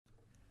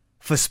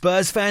For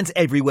Spurs fans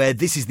everywhere,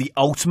 this is the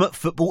ultimate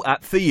football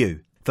app for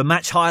you. For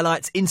match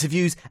highlights,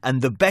 interviews,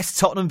 and the best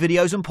Tottenham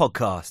videos and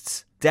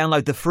podcasts.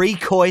 Download the free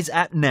Coys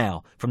app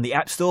now from the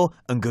App Store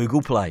and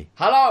Google Play.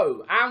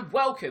 Hello and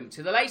welcome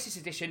to the latest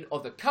edition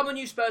of the Come On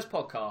You Spurs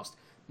podcast.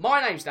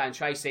 My name's Dan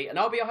Tracy and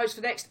I'll be your host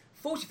for the next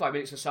 45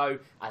 minutes or so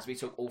as we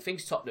talk all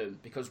things Tottenham,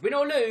 because win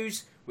or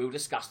lose, we'll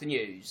discuss the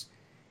news.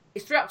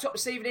 It's 3 up top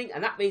this evening,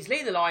 and that means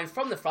leading the line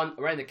from the front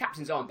wearing the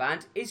captain's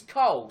armband is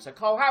Cole. So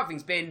Cole, how have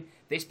things been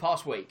this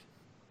past week?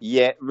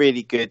 Yeah,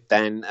 really good,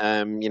 Dan.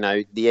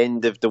 The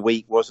end of the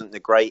week wasn't the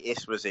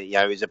greatest, was it?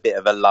 It was a bit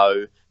of a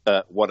low,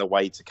 but what a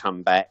way to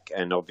come back.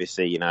 And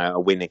obviously, a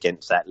win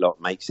against that lot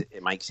makes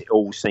it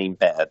all seem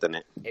better, doesn't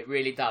it? It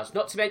really does.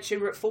 Not to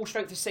mention, we're at full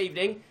strength this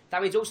evening.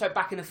 That means also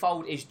back in the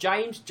fold is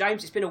James.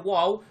 James, it's been a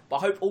while, but I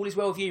hope all is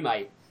well with you,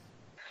 mate.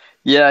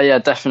 Yeah,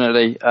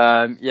 definitely.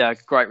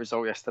 Great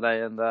result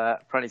yesterday and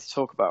plenty to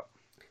talk about.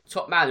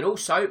 Top man, and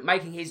also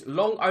making his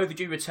long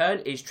overdue return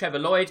is Trevor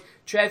Lloyd.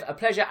 Trev, a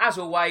pleasure as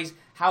always.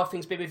 How have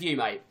things been with you,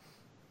 mate?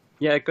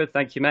 Yeah, good,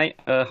 thank you, mate.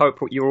 Hope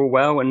you're all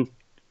well and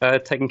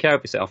taking care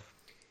of yourself.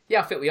 Yeah,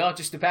 I think we are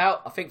just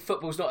about. I think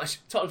Tottenham's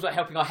not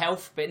helping our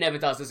health, but it never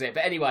does it?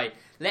 But anyway,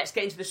 let's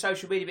get into the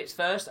social media bits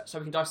first so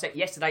we can dissect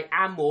yesterday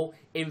and more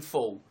in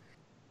full.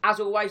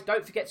 As always,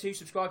 don't forget to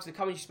subscribe to the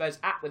Come On You Spurs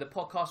app, where the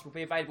podcast will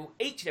be available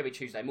each and every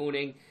Tuesday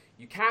morning.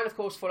 You can, of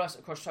course, follow us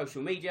across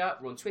social media.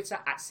 We're on Twitter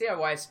at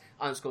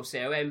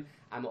COIS_COM,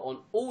 and we're on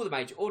all the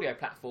major audio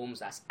platforms.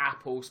 That's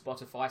Apple,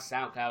 Spotify,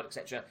 SoundCloud,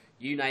 etc.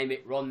 You name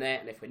it, we're on there.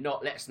 And if we're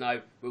not, let us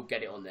know. We'll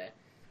get it on there.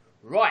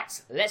 Right,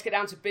 let's get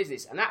down to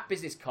business. And that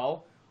business,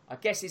 Cole, I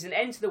guess is an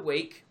end to the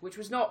week, which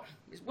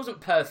wasn't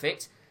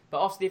perfect,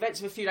 but after the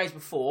events of a few days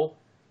before,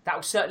 that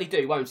will certainly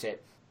do, won't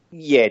it?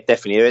 Yeah,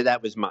 definitely.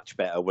 That was much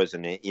better,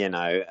 wasn't it?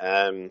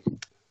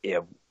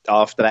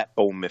 After that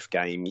Bournemouth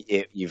game,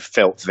 you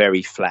felt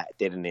very flat,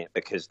 didn't it?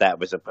 Because that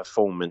was a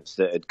performance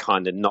that had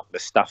kind of knocked the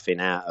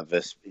stuffing out of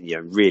us,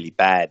 really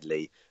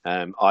badly.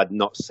 I'd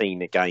not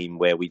seen a game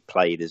where we'd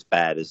played as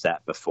bad as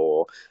that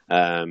before.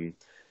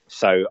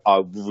 So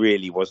I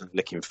really wasn't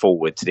looking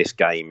forward to this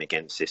game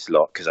against this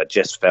lot, because I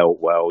just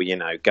felt,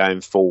 going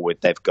forward,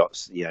 they've got,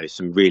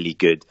 some really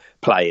good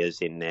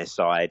players in their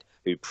side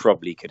who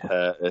probably could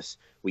hurt us.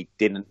 We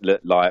didn't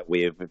look like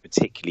we were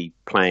particularly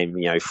playing,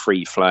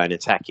 free-flowing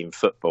attacking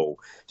football.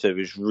 So it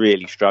was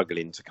really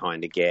struggling to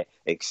kind of get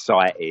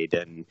excited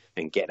and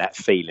get that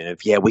feeling of,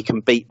 we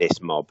can beat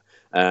this mob.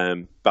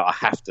 But I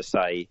have to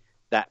say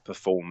that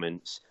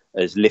performance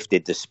has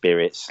lifted the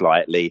spirits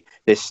slightly.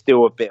 There's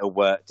still a bit of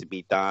work to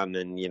be done,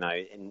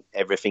 and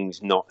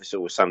everything's not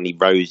sort of suddenly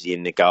rosy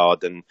in the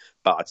garden.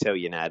 But I tell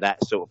you now,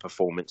 that sort of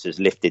performance has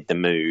lifted the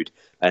mood,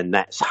 and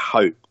that's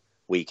hope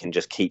we can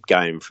just keep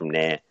going from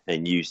there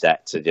and use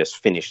that to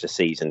just finish the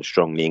season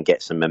strongly and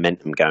get some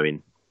momentum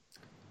going.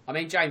 I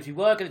mean, James, we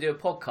were going to do a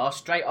podcast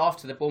straight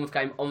after the Bournemouth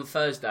game on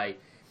Thursday.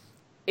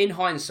 In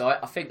hindsight,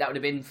 I think that would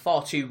have been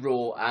far too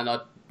raw, and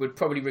I would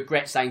probably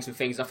regret saying some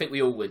things. I think we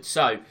all would.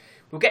 So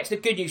we'll get to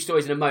the good news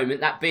stories in a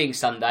moment, that being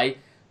Sunday.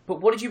 But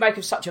what did you make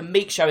of such a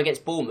meek show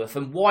against Bournemouth,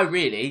 and why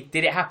really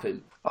did it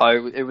happen?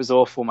 It was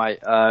awful, mate.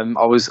 I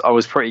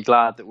was pretty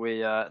glad that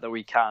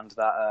we canned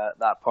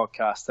that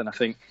podcast, and I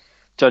think,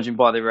 judging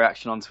by the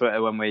reaction on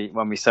Twitter when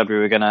we said we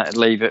were going to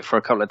leave it for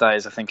a couple of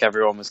days, I think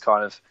everyone was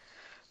kind of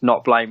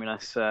not blaming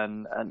us,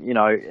 and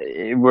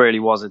it really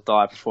was a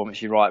dire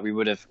performance. You're right, we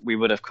would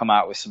have come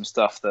out with some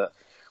stuff that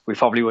we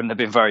probably wouldn't have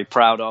been very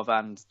proud of,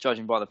 and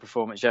judging by the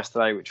performance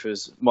yesterday, which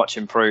was much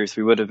improved,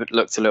 we would have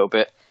looked a little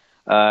bit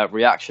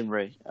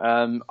reactionary.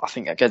 I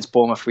think against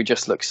Bournemouth we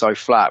just looked so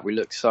flat. We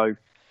looked so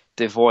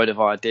devoid of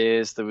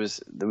ideas. There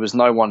was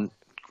no one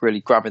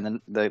really grabbing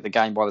the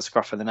game by the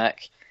scruff of the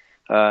neck.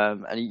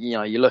 And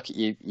you look at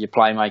your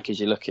playmakers,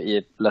 you look at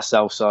your Lo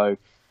Celso,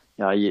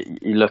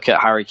 you look at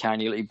Harry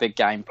Kane, you look at your big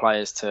game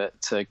players to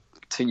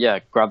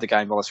grab the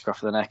game by the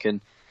scruff of the neck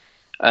and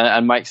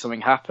make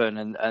something happen,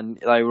 and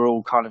they were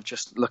all kind of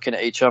just looking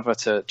at each other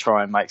to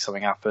try and make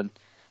something happen.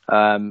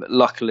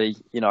 Luckily,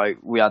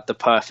 we had the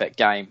perfect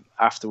game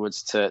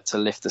afterwards to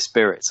lift the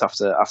spirits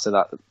after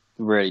that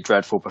really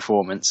dreadful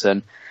performance,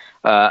 and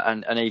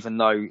even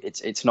though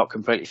it's not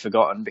completely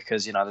forgotten,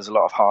 because there's a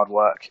lot of hard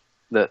work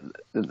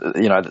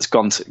that's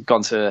gone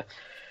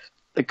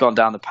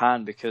down the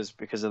pan because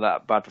of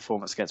that bad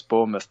performance against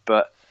Bournemouth.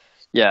 But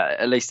yeah,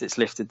 at least it's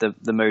lifted the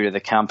mood of the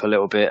camp a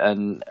little bit,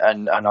 and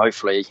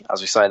hopefully, as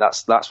we say,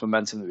 that's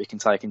momentum that we can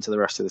take into the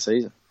rest of the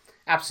season.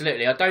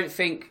 Absolutely. I don't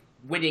think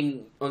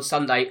winning on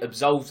Sunday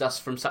absolves us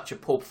from such a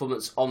poor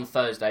performance on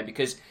Thursday,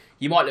 because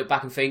you might look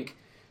back and think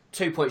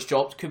 2 points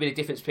dropped could be the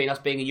difference between us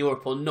being in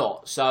Europe or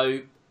not. So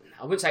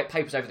I wouldn't say it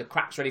papers over the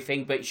cracks or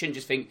anything, but you shouldn't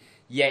just think,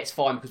 it's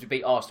fine because we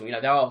beat Arsenal.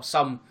 There are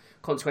some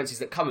consequences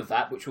that come of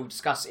that, which we'll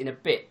discuss in a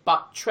bit.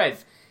 But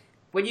Trev,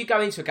 when you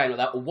go into a game like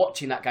that, or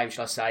watching that game,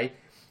 shall I say,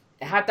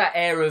 it had that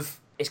air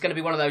of it's going to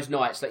be one of those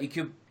nights. Like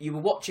you were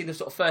watching the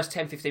sort of first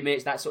 10-15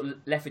 minutes, that sort of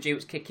lethargy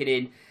was kicking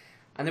in,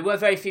 and there were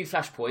very few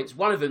flashpoints.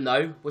 One of them,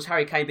 though, was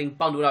Harry Kane being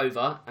bundled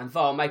over and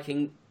VAR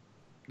making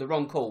the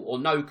wrong call or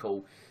no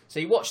call. So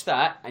you watch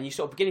that, and you're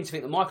sort of beginning to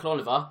think that Michael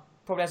Oliver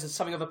probably has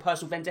something of a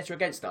personal vendetta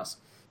against us.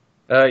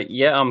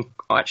 Yeah, I'm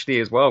actually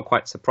as well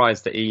quite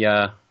surprised that he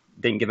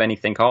didn't give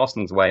anything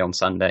Arsenal's way on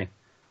Sunday.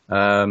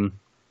 Yeah,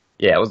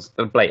 it was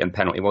a blatant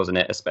penalty, wasn't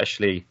it?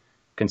 Especially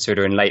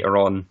considering later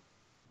on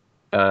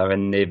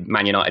in the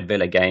Man United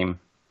Villa game,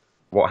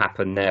 what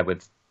happened there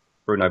with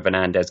Bruno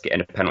Fernandes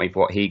getting a penalty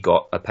for what he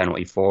got a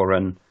penalty for,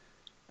 and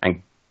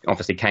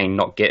obviously Kane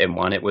not getting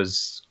one. It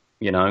was,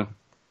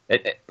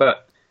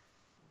 but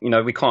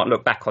we can't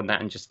look back on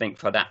that and just think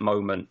for that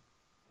moment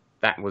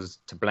that was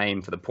to blame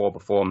for the poor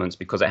performance,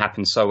 because it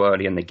happened so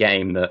early in the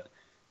game that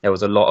there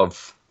was a lot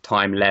of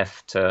time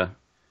left to,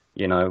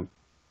 win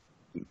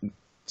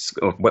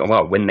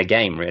the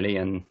game, really.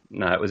 And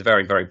no, it was a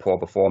very, very poor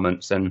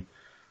performance, and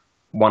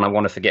one I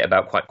want to forget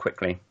about quite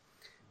quickly.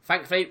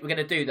 Thankfully, we're going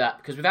to do that,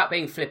 because without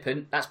being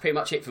flippant, that's pretty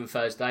much it from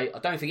Thursday. I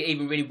don't think it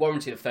even really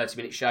warranted a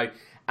 30-minute show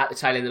at the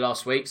tail end of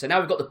last week. So now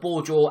we've got the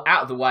ball draw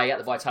out of the way at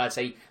the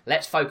Vitality.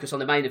 Let's focus on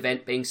the main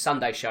event being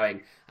Sunday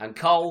showing. And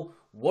Cole,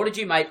 what did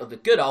you make of the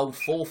good old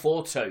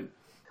 4-4-2?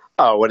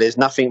 Oh, well, there's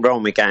nothing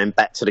wrong with going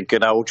back to the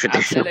good old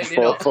traditional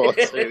Absolutely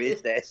 4-4-2,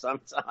 is there?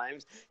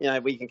 Sometimes,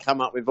 we can come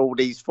up with all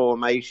these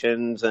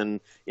formations and,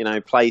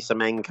 play some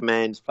man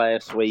commands, play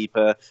a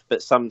sweeper,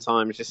 but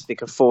sometimes just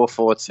stick a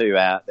 4-4-2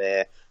 out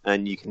there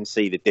and you can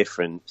see the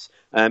difference.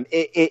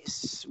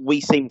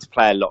 We seem to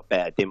play a lot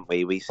better, didn't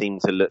we? We seem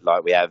to look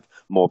like we have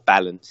more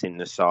balance in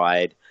the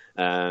side.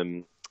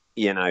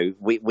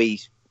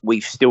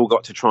 We've still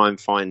got to try and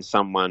find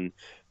someone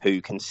who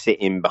can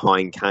sit in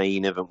behind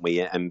Kane, haven't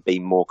we, and be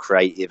more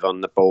creative on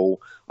the ball.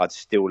 I'd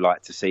still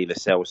like to see Lo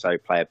Celso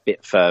play a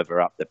bit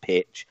further up the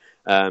pitch.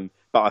 But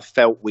I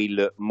felt we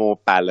looked more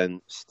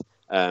balanced.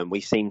 We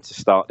seemed to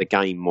start the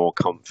game more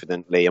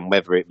confidently, and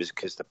whether it was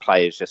because the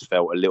players just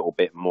felt a little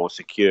bit more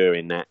secure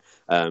in that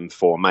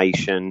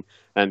formation.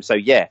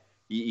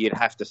 You'd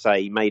have to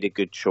say he made a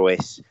good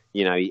choice.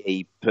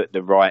 He put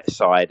the right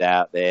side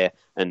out there,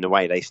 and the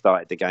way they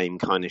started the game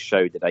kind of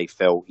showed that they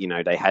felt,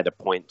 they had a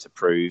point to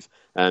prove.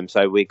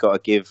 So we've got to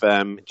give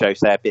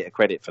Jose a bit of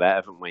credit for that,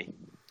 haven't we?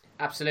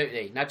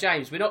 Absolutely. Now,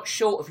 James, we're not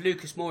short of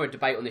Lucas Moura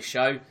debate on this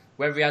show,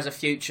 whether he has a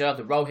future,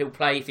 the role he'll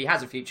play, if he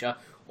has a future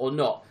or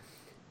not.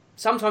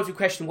 Sometimes we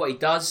question what he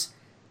does,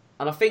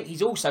 and I think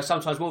he's also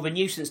sometimes more of a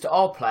nuisance to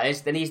our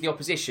players than he is the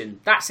opposition.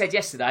 That said,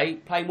 yesterday,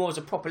 playing more as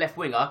a proper left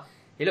winger,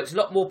 he looks a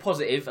lot more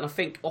positive and I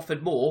think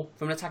offered more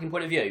from an attacking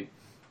point of view.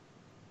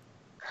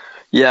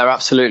 Yeah,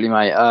 absolutely,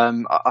 mate.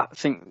 I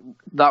think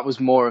that was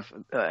more of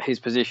his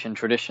position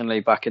traditionally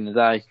back in the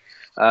day.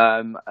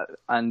 I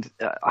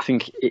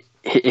think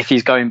if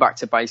he's going back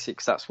to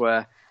basics, that's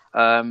where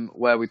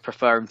we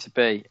prefer him to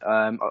be.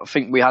 I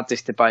think we had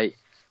this debate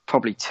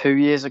probably 2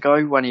 years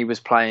ago when he was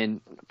playing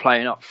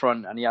up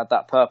front and he had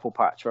that purple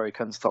patch where he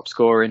couldn't stop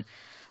scoring.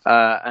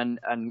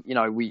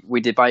 We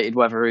debated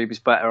whether he was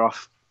better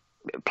off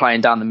playing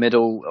down the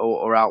middle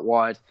or out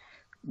wide,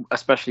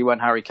 especially when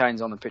Harry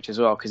Kane's on the pitch as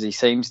well, because he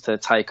seems to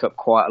take up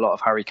quite a lot of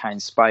Harry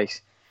Kane's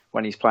space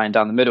when he's playing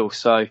down the middle.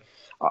 So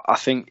I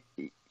think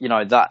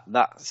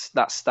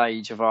that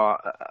stage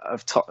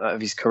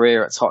of his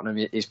career at Tottenham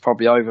is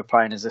probably over,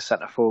 playing as a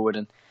centre forward,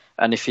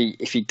 and if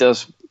he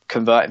does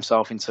convert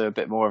himself into a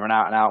bit more of an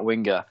out and out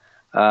winger,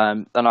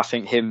 then I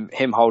think him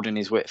holding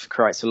his width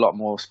creates a lot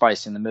more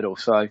space in the middle.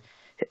 So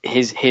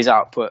his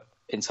output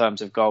in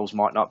terms of goals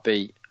might not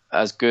be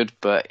as good,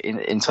 but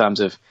in terms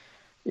of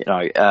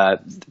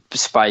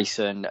space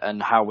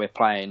and how we're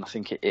playing, I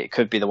think it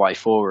could be the way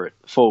forward.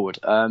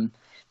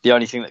 The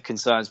only thing that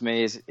concerns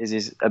me is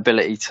his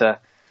ability to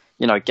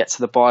get to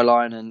the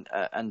byline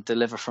and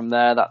deliver from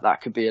there.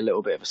 That could be a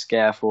little bit of a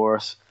scare for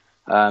us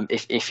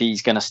if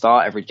he's going to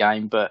start every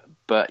game. But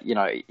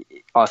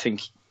I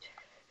think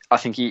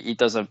he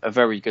does a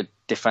very good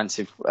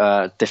defensive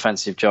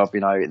job.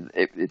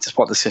 It's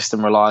what the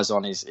system relies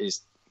on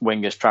is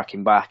wingers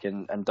tracking back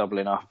and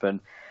doubling up, and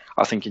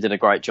I think he did a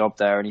great job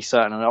there, and he's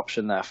certainly an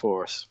option there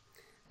for us.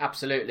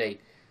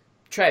 Absolutely.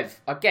 Trev,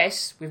 I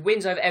guess with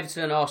wins over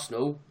Everton and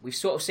Arsenal, we've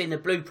sort of seen the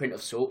blueprint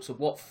of sorts of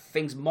what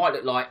things might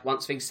look like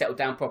once things settle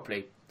down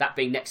properly, that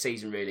being next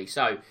season really.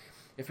 So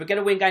if we're going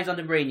to win games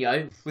under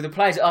Mourinho, with the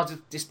players at our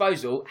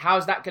disposal,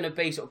 how's that going to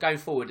be sort of going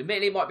forward?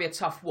 Admittedly, it might be a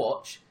tough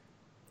watch,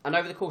 and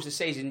over the course of the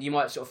season you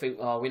might sort of think,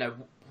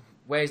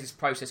 where's this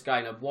process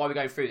going and why are we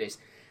going through this?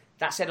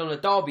 That said, on a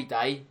derby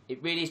day,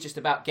 it really is just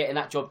about getting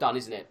that job done,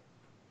 isn't it?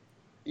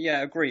 Yeah,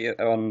 I agree.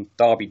 On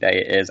derby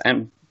day it is,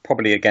 and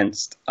probably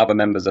against other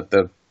members of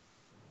the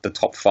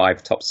top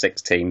 5, top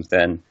 6 teams,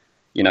 then,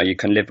 you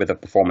can live with a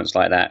performance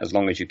like that as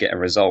long as you get a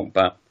result.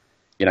 But,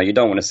 you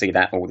don't want to see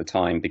that all the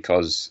time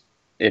because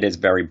it is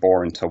very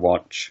boring to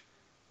watch.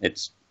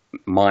 It's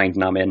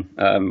mind-numbing.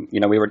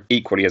 We were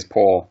equally as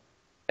poor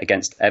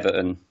against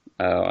Everton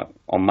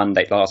on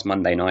last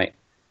Monday night.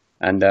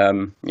 And,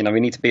 we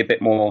need to be a bit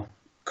more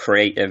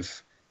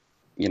creative.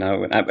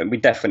 We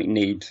definitely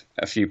need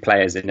a few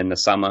players in the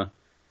summer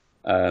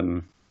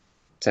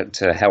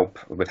to help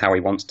with how he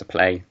wants to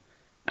play,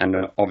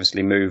 and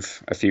obviously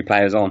move a few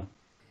players on.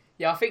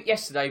 Yeah, I think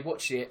yesterday,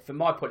 watching it, from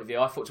my point of view,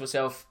 I thought to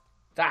myself,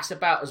 that's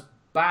about as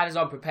bad as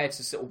I'm prepared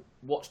to sort of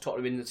watch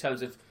Tottenham in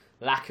terms of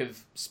lack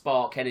of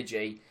spark,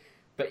 energy.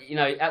 But, you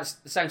know, at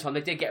the same time,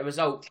 they did get a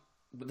result,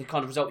 the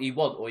kind of result you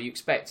want or you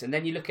expect. And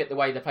then you look at the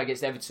way they play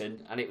against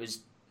Everton, and it was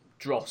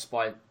dross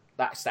by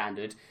that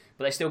standard,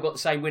 but they still got the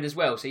same win as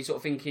well. So you're sort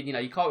of thinking, you know,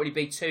 you can't really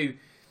be too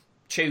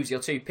choosy or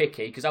too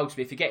picky, because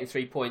ultimately, if you're getting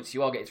 3 points,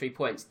 you are getting 3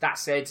 points. That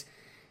said,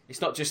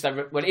 it's not just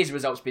it is a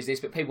results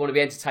business, but people want to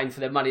be entertained for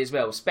their money as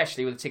well,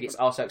 especially when the tickets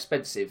are so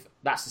expensive.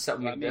 That's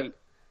something.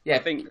 I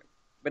think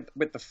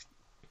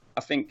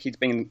I think he's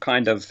been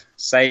kind of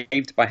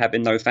saved by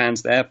having no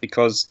fans there,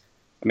 because,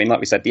 I mean, like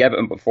we said, the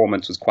Everton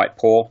performance was quite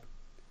poor.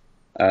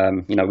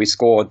 You know, we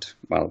scored,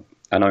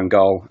 an own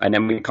goal, and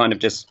then we kind of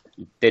just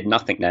did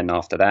nothing then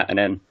after that. And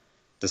then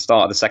the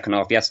start of the second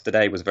half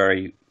yesterday was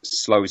very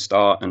slow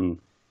start, and,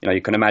 you know,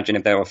 you can imagine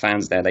if there were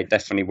fans there, they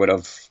definitely would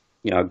have,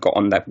 you know, got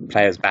on their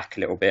players back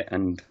a little bit,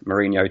 and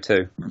Mourinho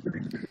too.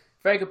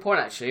 Very good point,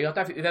 actually. I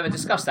don't think we've ever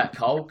discussed that,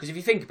 Cole, because if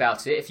you think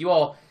about it, if you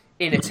are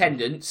in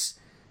attendance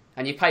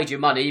and you paid your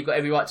money, you've got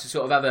every right to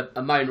sort of have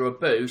a moan or a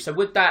boo. So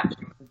would that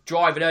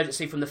drive an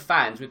urgency from the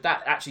fans? Would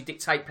that actually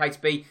dictate play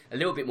to be a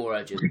little bit more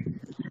urgent?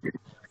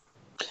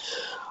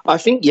 I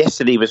think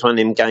yesterday was one of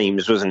them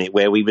games, wasn't it,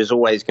 where we was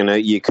always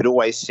you could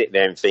always sit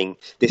there and think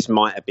this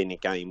might have been a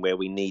game where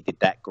we needed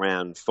that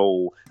ground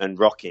full and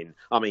rocking.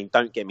 I mean,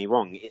 don't get me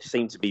wrong, it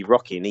seemed to be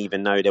rocking,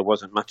 even though there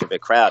wasn't much of a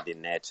crowd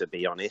in there, to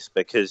be honest,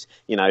 because,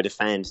 you know, the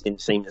fans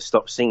didn't seem to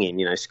stop singing.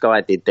 You know,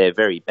 Sky did their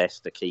very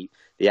best to keep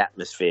the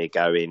atmosphere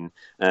going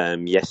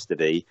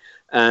yesterday.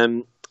 I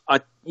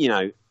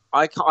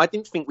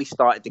didn't think we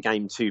started the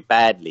game too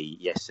badly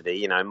yesterday.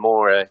 You know,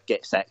 Moura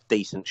gets that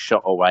decent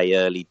shot away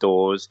early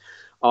doors.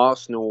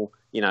 Arsenal,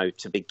 you know,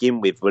 to begin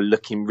with, were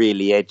looking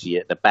really edgy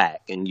at the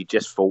back, and you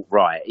just thought,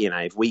 right, you know,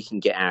 if we can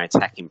get our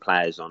attacking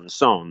players on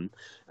Son,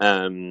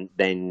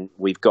 then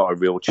we've got a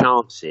real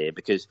chance here,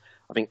 because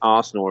I think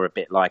Arsenal are a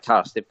bit like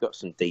us. They've got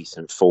some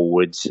decent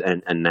forwards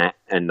and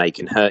they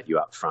can hurt you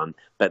up front,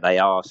 but they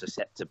are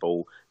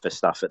susceptible for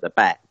stuff at the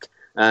back.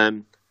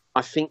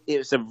 I think it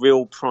was a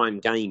real prime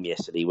game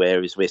yesterday,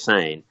 where, as we're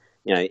saying,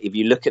 you know, if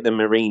you look at the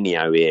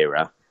Mourinho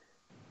era,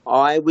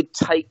 I would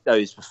take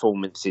those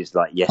performances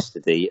like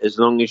yesterday as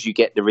long as you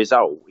get the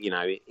result. You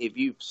know, if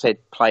you said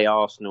play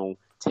Arsenal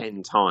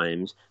 10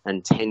 times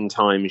and 10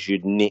 times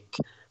you'd nick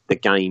the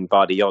game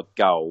by the odd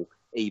goal,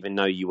 even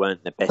though you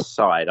weren't the best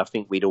side, I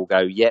think we'd all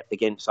go, yep,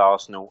 against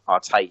Arsenal, I'll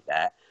take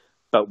that.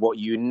 But what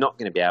you're not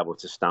going to be able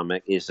to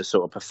stomach is the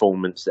sort of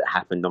performance that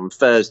happened on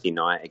Thursday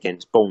night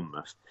against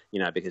Bournemouth,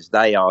 you know, because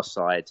they are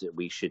sides that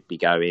we should be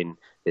going.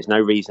 There's no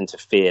reason to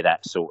fear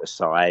that sort of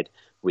side.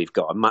 We've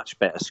got a much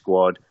better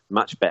squad,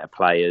 much better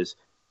players.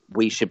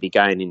 We should be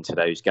going into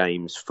those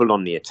games full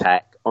on the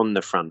attack, on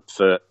the front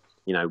foot,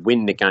 you know,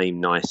 win the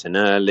game nice and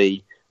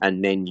early.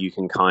 And then you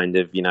can kind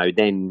of, you know,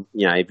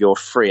 if you're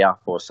 3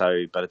 up or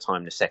so by the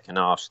time the second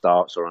half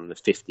starts, or on the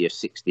 50th,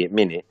 60th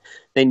minute,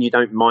 then you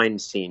don't mind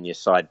seeing your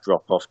side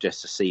drop off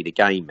just to see the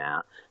game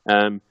out.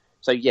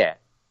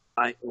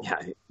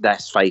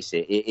 Let's face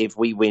it, if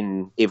we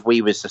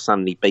was to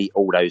suddenly beat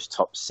all those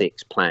top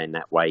 6 playing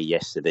that way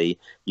yesterday,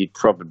 you'd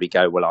probably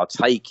go, well, I'll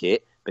take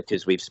it,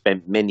 because we've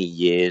spent many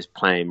years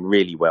playing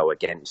really well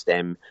against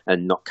them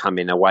and not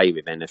coming away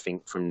with anything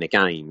from the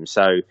game.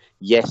 So,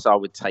 yes, I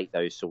would take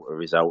those sort of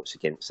results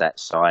against that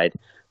side,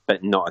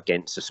 but not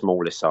against the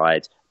smaller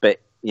sides.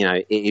 But, you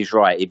know, it is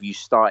right. If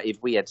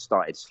we had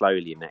started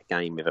slowly in that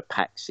game with a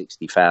packed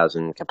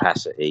 60,000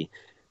 capacity,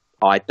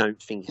 I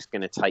don't think it's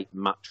going to take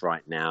much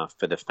right now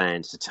for the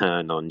fans to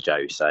turn on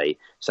Jose.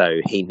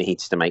 So he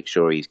needs to make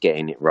sure he's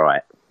getting it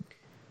right.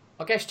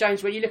 I guess,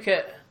 James, when you look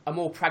at a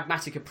more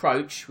pragmatic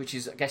approach, which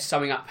is, I guess,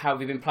 summing up how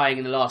we've been playing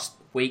in the last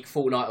week,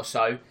 fortnight or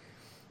so,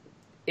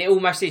 it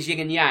almost is yin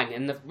and yang.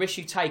 And the risk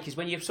you take is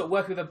when you're sort of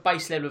working with a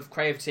base level of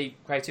creativity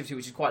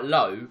which is quite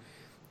low,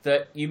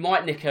 that you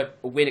might nick a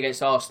win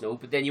against Arsenal,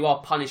 but then you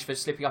are punished for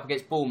slipping up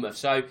against Bournemouth.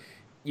 So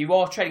you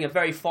are treading a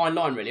very fine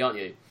line, really, aren't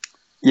you?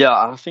 Yeah,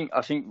 I think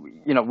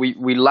you know,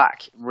 we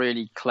lack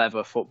really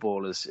clever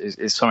footballers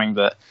is something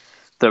that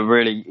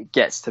really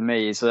gets to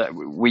me. Is that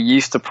we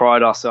used to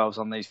pride ourselves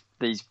on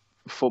these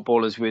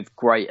footballers with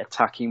great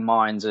attacking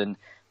minds and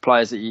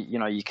players that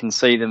you can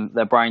see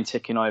their brain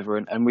ticking over,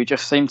 and we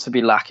just seem to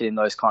be lacking in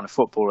those kind of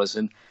footballers.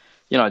 And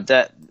you know,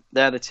 they're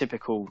the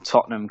typical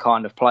Tottenham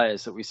kind of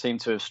players that we seem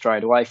to have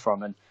strayed away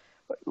from. And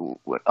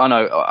I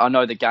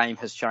know the game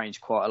has changed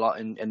quite a lot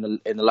in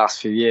the last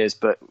few years,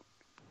 but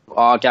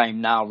our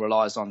game now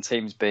relies on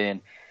teams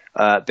being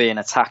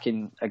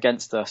attacking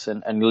against us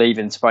and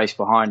leaving space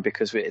behind,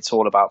 because it's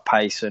all about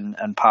pace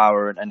and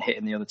power and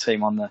hitting the other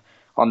team on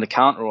the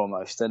counter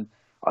almost. And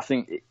I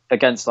think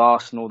against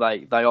Arsenal,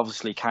 they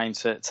obviously came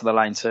to the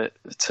lane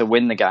to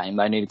win the game.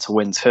 They needed to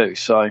win too,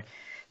 so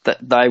that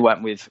they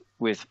went with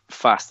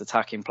fast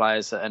attacking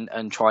players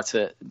and try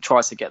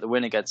to get the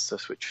win against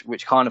us,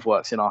 which kind of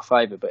works in our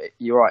favour. But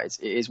you're right,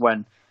 it is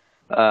when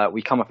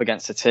we come up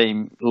against a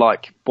team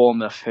like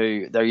Bournemouth,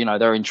 who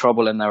they're in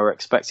trouble and they were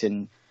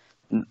expecting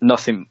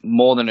nothing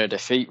more than a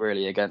defeat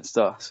really against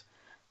us.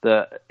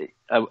 that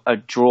a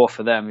draw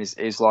for them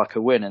is like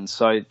a win, and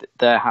so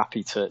they're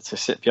happy to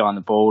sit behind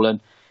the ball,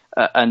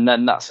 and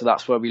then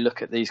that's where we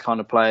look at these kind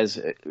of players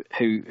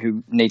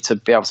who need to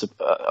be able to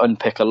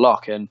unpick a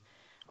lock, and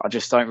I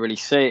just don't really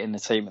see it in the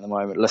team at the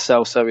moment. Lo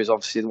Celso is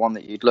obviously the one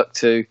that you'd look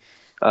to,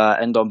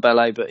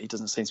 Ndombele, but he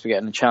doesn't seem to be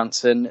getting a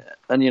chance, and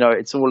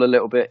it's all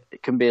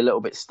it can be a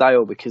little bit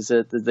stale because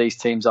these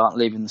teams aren't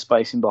leaving the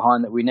spacing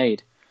behind that we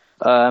need.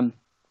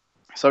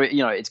 So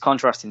it's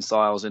contrasting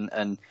styles,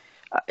 and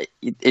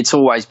it's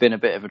always been a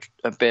bit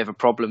of a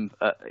problem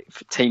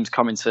for teams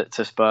coming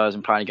to Spurs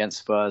and playing against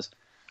Spurs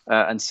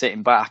and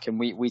sitting back, and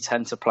we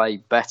tend to play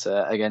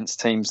better against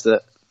teams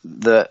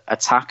that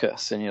attack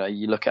us. And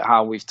you look at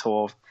how we've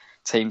tore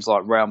teams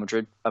like Real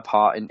Madrid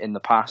apart in the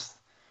past,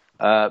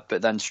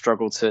 but then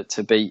struggle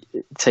to beat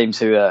teams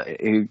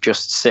who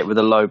just sit with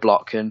a low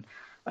block and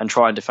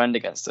try and defend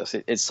against us.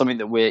 It's something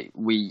that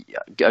we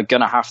are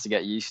going to have to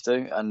get used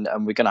to, and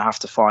we're going to have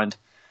to find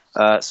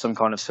some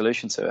kind of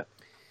solution to it.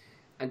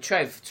 And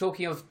Trev,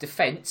 talking of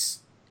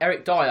defence,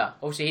 Eric Dyer,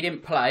 obviously he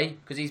didn't play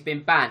because he's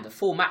been banned, a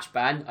full match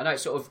ban. I know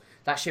it's sort of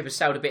that ship has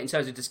sailed a bit in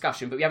terms of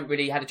discussion, but we haven't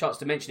really had a chance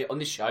to mention it on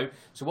this show.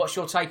 So what's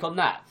your take on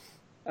that?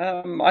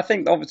 I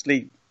think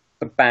obviously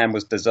the ban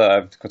was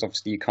deserved because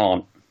obviously you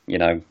can't,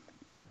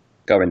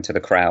 go into the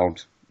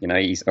crowd.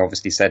 He's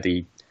obviously said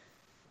he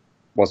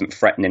wasn't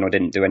threatening or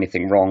didn't do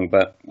anything wrong,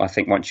 but I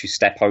think once you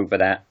step over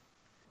that,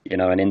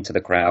 and into the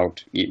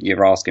crowd,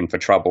 you're asking for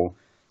trouble.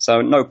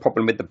 So no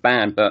problem with the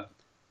ban, but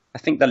I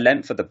think the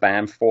length of the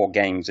ban, 4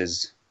 games,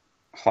 is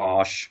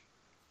harsh,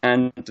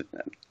 and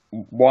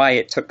why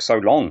it took so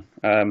long.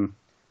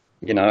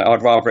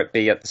 I'd rather it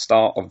be at the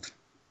start of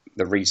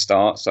the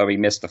restart, so he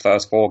missed the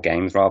first 4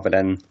 games rather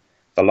than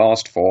the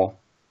last 4,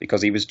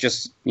 because he was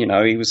just, he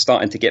was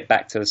starting to get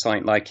back to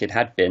something like it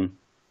had been.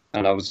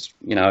 And I was,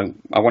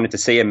 I wanted to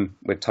see him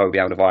with Toby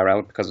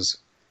Alderweireld because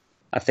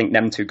I think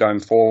them two going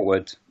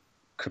forward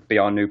could be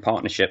our new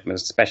partnership,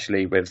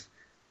 especially with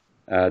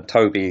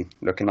Toby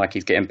looking like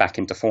he's getting back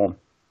into form.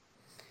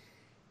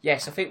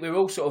 Yes, I think we were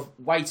all sort of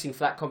waiting for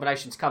that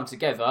combination to come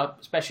together,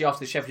 especially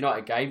after the Sheffield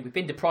United game. We've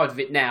been deprived of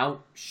it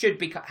now. Should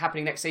be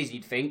happening next season,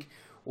 you'd think.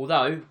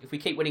 Although, if we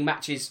keep winning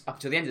matches up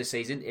until the end of the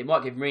season, it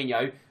might give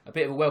Mourinho a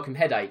bit of a welcome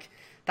headache.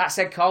 That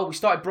said, Carl, we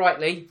started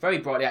brightly, very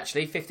brightly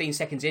actually. 15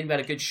 seconds in, we had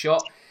a good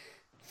shot.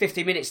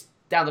 15 minutes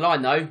down the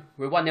line, though,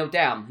 we're 1-0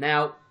 down.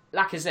 Now,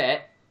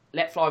 Lacazette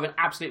let fly with an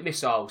absolute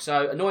missile.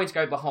 So, annoying to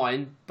go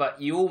behind,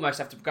 but you almost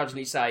have to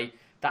begrudgingly say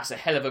that's a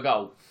hell of a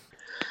goal.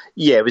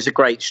 Yeah, it was a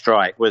great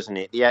strike, wasn't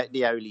it?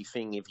 The only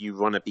thing, if you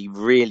want to be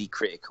really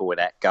critical of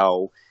that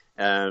goal,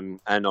 and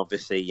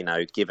obviously,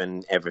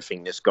 given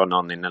everything that's gone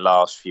on in the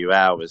last few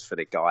hours for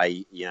the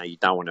guy, you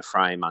don't want to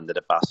throw him under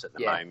the bus at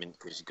the moment,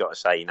 because you've got to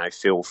say,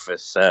 feel for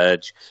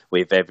Serge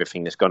with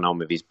everything that's gone on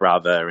with his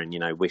brother, and,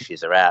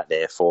 wishes are out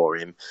there for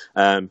him.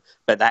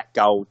 But that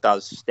goal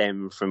does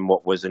stem from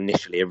what was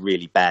initially a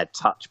really bad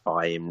touch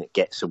by him that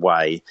gets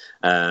away.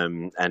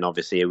 And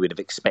obviously, I would have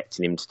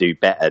expected him to do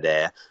better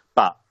there.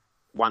 But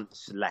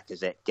once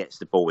Lacazette gets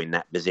the ball in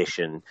that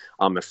position,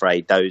 I'm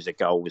afraid those are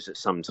goals that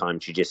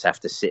sometimes you just have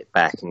to sit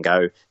back and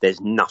go, there's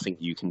nothing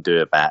you can do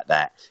about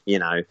that.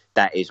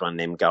 That is one of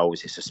them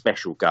goals. It's a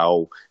special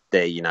goal.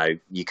 There,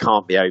 you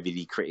can't be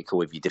overly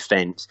critical of your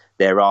defence.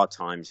 There are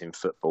times in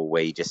football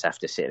where you just have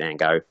to sit there and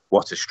go,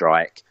 what a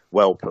strike,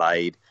 well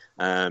played.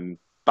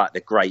 But the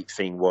great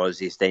thing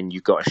is then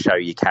you've got to show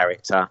your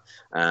character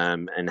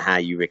and how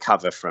you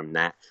recover from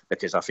that,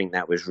 because I think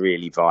that was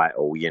really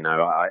vital.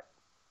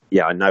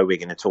 I know we're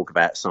going to talk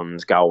about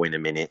Son's goal in a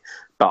minute,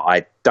 but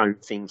I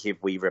don't think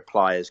if we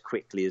reply as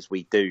quickly as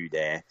we do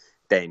there,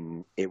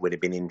 then it would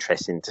have been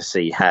interesting to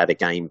see how the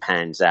game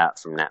pans out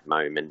from that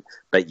moment.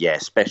 But yeah,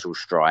 special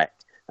strike,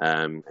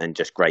 and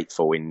just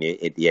grateful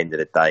at the end of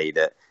the day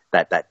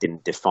that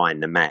didn't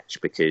define the match,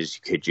 because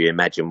could you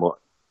imagine what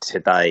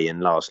today and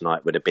last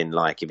night would have been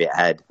like if it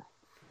had?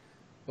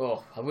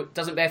 Oh, it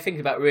doesn't bear thinking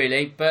about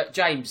really. But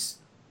James,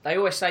 they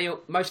always say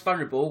you're most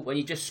vulnerable when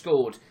you just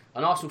scored.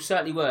 And Arsenal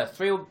certainly were.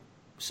 3 or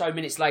so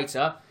minutes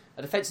later,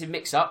 a defensive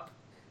mix-up,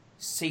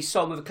 sees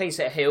Son with a clean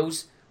set of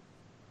heels,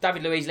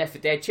 David Luiz left for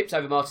dead, chips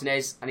over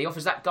Martinez, and he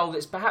offers that goal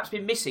that's perhaps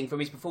been missing from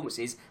his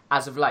performances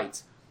as of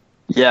late.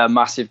 Yeah,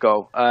 massive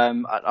goal.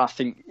 I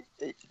think,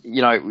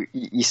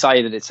 you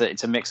say that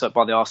it's a mix-up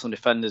by the Arsenal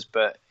defenders,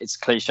 but it's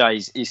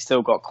cliche. He's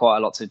still got quite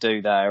a lot to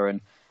do there,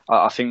 and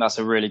I think that's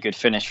a really good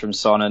finish from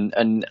Son.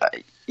 And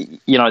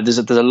there's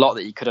a lot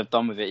that he could have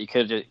done with it. He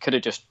could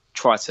have just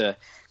tried to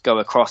go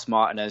across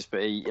Martinez,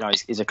 but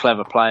he's a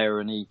clever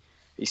player, and he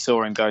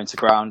saw him going to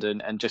ground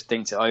and just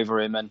dinked it over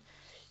him. And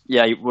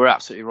yeah, we're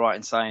absolutely right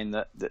in saying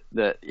that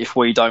if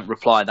we don't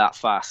reply that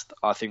fast,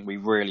 I think we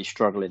really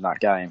struggle in that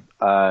game.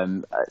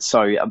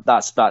 So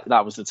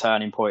that was the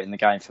turning point in the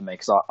game for me,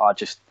 because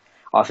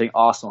I think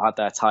Arsenal had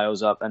their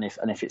tails up, and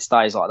if it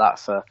stays like that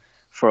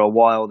for a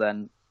while,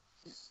 then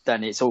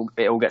it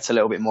all gets a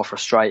little bit more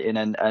frustrating,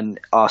 and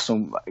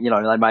Arsenal,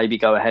 they maybe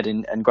go ahead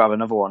and grab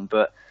another one.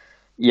 But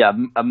yeah,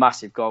 a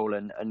massive goal,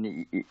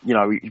 and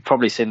you've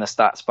probably seen the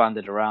stats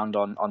banded around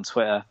on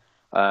Twitter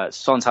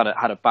Son's had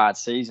a bad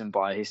season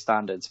by his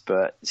standards,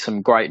 but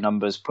some great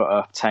numbers put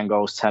up: 10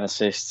 goals, 10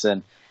 assists,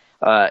 and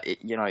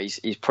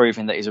he's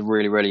proving that he's a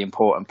really, really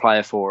important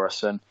player for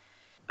us. And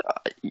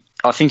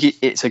I think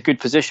it's a good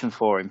position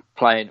for him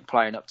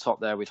playing up top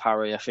there with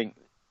Harry. I think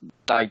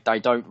they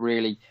don't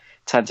really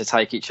tend to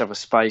take each other's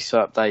space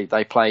up. They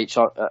play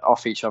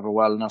off each other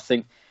well, and I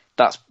think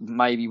that's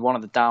maybe one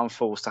of the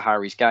downfalls to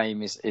Harry's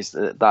game is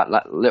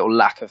that little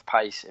lack of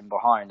pace in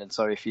behind. And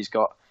so if he's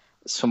got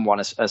someone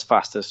as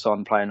fast as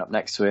Son playing up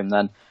next to him,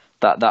 then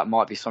that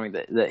might be something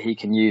that he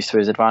can use to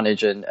his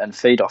advantage and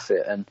feed off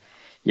it. And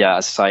yeah,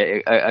 as I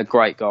say, a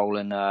great goal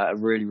and a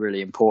really,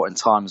 really important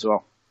time as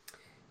well.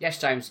 Yes,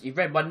 James, you've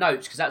read my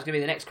notes because that was going to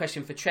be the next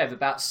question for Trev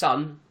about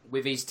Son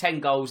with his 10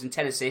 goals and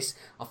 10 assists.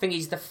 I think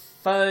he's the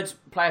third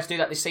player to do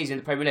that this season in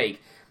the Premier League.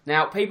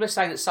 Now, people are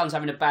saying that Son's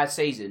having a bad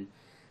season.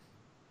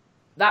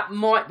 That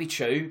might be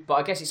true, but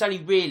I guess it's only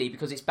really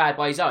because it's bad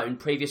by his own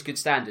previous good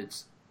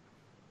standards.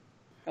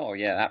 Oh,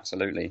 yeah,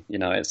 absolutely.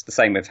 It's the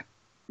same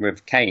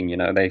with Kane.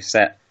 They've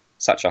set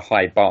such a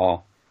high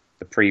bar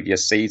the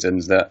previous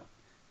seasons that,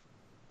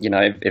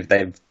 if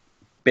they've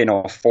been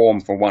off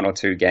form for one or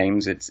two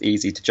games, it's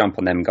easy to jump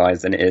on them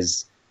guys than it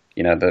is,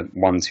 the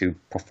ones who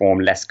perform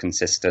less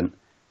consistent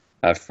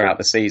throughout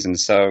the season.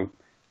 So,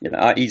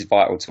 he's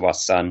vital to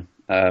us, Son.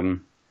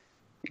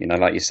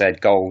 Like you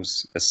said,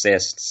 goals,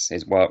 assists,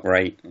 his work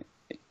rate.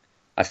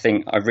 I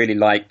think I really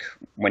like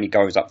when he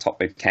goes up top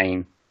with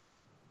Kane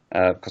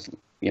because,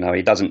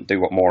 he doesn't do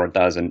what Moura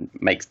does and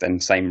makes them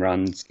same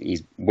runs.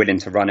 He's willing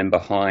to run in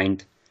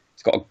behind.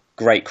 He's got a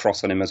great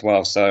cross on him as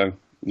well. So,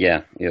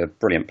 yeah, he's a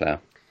brilliant player.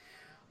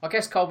 I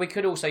guess, Cole, we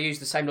could also use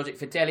the same logic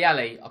for Dele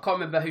Alli. I can't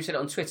remember who said it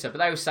on Twitter, but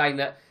they were saying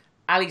that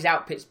Ali's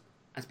output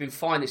has been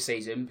fine this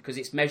season because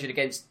it's measured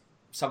against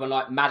someone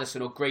like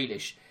Maddison or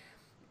Grealish,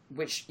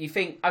 which you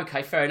think,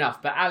 okay, fair enough,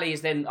 but Ali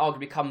has then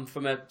arguably come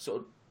from a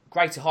sort of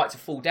greater height to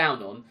fall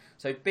down on,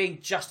 so being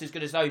just as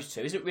good as those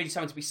two isn't really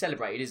something to be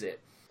celebrated, is it?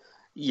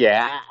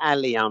 Yeah,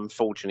 Ali,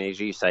 unfortunately, as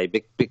you say,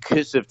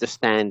 because of the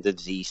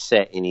standards he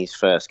set in his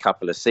first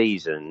couple of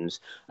seasons,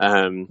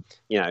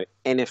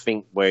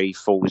 anything where he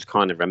falls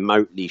kind of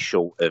remotely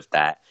short of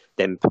that,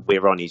 then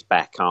we're on his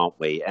back, aren't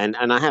we? And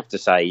I have to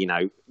say,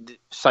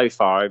 so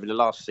far over the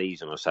last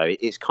season or so,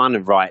 it's kind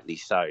of rightly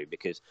so,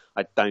 because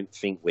I don't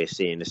think we're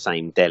seeing the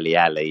same Dele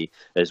Alli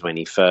as when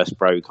he first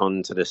broke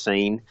onto the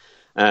scene.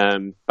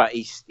 But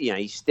he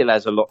still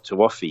has a lot to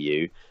offer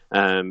you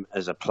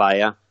as a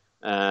player.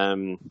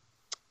 And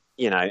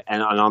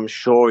I'm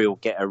sure he'll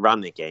get a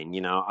run again.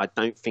 I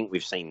don't think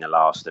we've seen the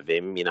last of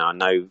him. I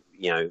know,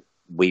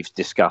 we've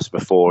discussed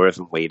before,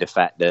 haven't we, the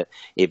fact that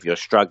if you're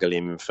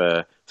struggling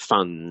for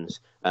funds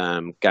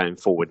going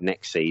forward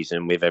next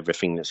season with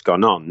everything that's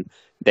gone on,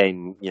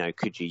 then,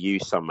 could you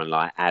use someone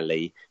like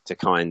Ali to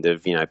kind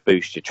of,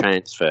 boost your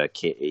transfer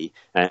kitty?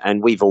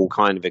 And we've all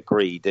kind of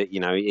agreed that,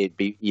 it'd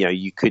be,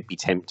 you could be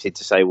tempted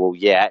to say, well,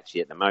 yeah,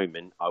 actually at the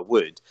moment I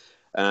would.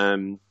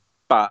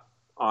 But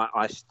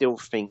I still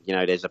think,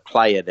 there's a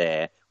player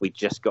there. We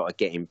just got to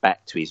get him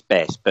back to his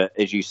best. But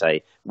as you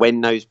say,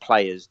 when those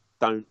players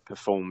don't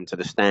perform to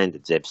the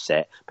standards they've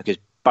set, because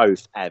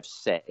both have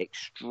set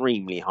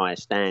extremely high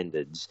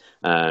standards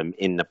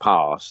in the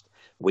past,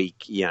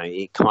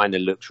 it kind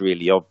of looks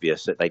really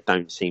obvious that they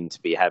don't seem to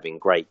be having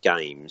great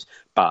games,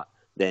 but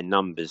their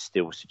numbers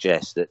still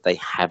suggest that they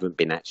haven't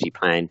been actually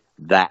playing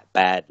that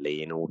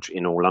badly, in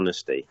all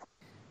honesty.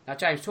 Now,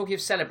 James, talking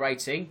of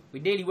celebrating, we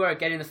nearly were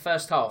again in the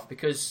first half,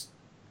 because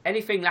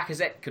anything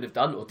Lacazette could have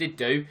done or did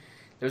do,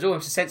 there was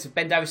almost a sense of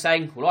Ben Davies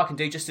saying, well, I can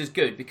do just as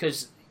good,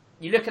 because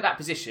you look at that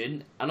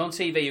position and on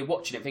TV you're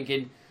watching it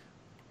thinking,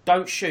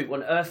 don't shoot,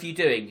 what on earth are you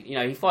doing?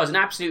 He fires an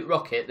absolute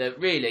rocket that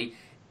really,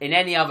 in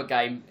any other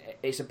game,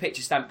 it's a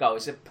picture stamp goal.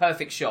 It's a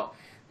perfect shot.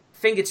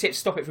 Fingertips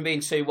stop it from being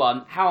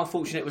 2-1. How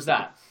unfortunate was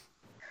that?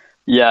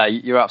 Yeah,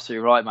 you're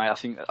absolutely right, mate.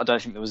 I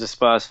don't think there was a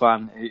Spurs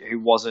fan who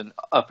wasn't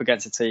up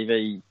against the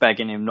TV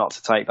begging him not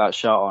to take that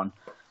shot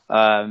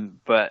on.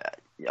 But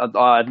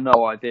I had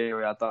no idea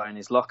he had that in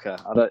his locker.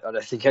 I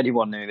don't think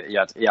anyone knew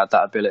that he had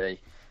that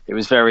ability. It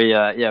was very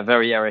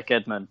Eric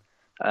Edman,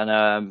 and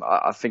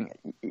I think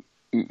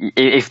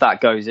if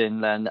that goes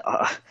in, then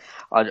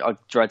I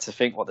dread to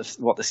think what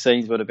the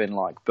scenes would have been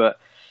like. But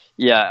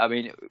yeah, I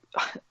mean,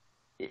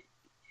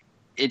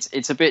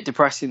 it's a bit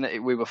depressing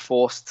that we were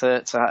forced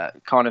to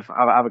kind of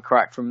have a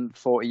crack from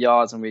 40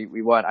 yards, and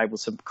we weren't able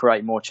to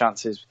create more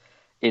chances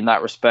in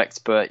that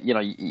respect. But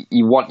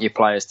you want your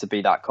players to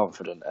be that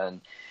confident,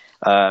 and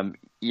I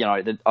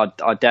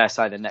dare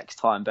say the next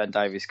time Ben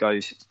Davies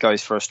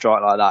goes for a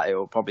strike like that, it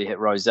will probably hit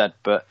Rosette.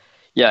 But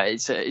yeah,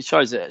 it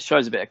shows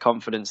a bit of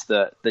confidence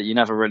that you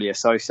never really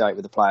associate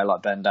with a player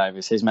like Ben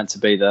Davies. He's meant to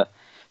be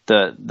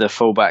the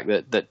fullback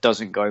that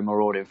doesn't go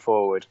marauding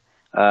forward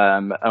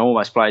and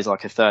almost plays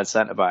like a third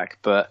centre back.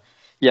 But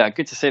yeah,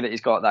 good to see that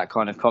he's got that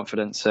kind of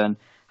confidence. And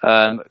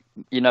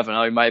you never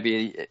know,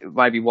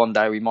 maybe one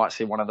day we might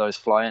see one of those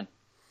fly in.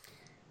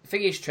 The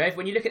thing is, Trev,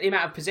 when you look at the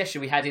amount of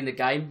possession we had in the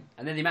game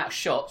and then the amount of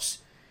shots,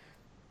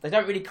 they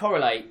don't really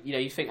correlate. You know,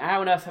 you think,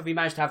 how on earth have we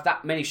managed to have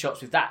that many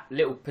shots with that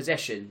little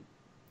possession?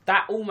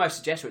 That almost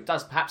suggests, or it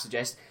does perhaps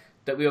suggest,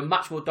 that we were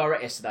much more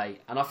direct yesterday.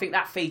 And I think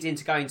that feeds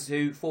into going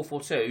to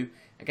 4-4-2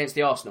 against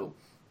the Arsenal.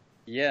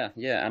 Yeah,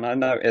 and I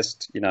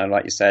noticed,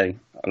 like you say,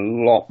 a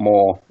lot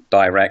more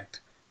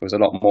direct. It was a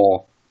lot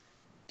more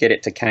get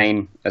it to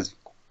Kane as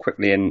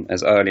quickly and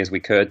as early as we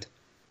could,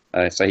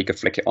 so he could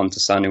flick it on to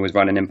Son, who was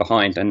running in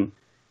behind. And,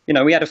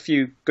 we had a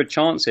few good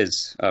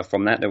chances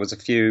from that. There was a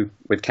few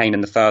with Kane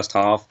in the first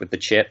half with the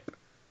chip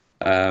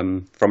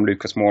from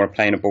Lucas Moura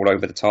playing a ball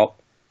over the top.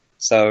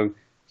 So,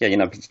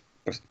 yeah,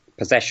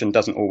 possession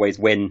doesn't always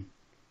win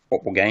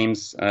football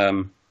games.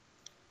 I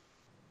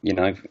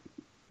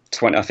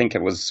think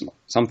it was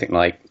something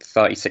like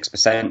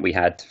 36% we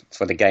had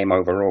for the game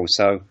overall.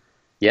 So,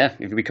 yeah,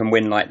 if we can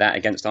win like that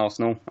against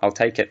Arsenal, I'll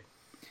take it.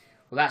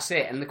 Well, that's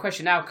it. And the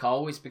question now,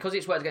 Cole, is because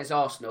it's worked against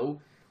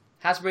Arsenal,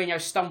 has Mourinho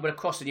stumbled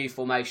across the new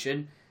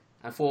formation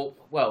and thought,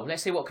 well,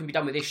 let's see what can be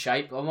done with this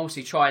shape. I'm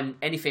obviously trying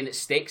anything that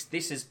sticks.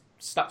 This has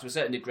stuck to a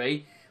certain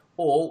degree.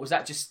 Or was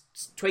that just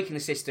tweaking the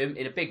system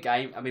in a big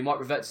game and we might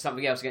revert to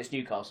something else against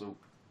Newcastle?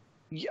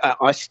 Yeah,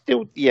 I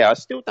still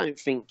don't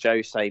think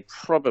Jose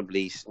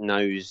probably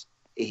knows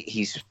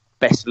his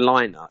best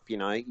lineup.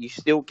 You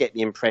still get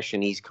the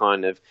impression he's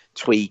kind of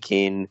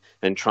tweaking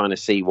and trying to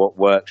see what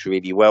works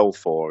really well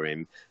for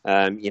him.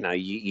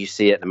 You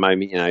see at the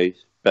moment,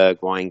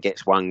 Bergwijn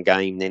gets one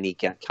game, then he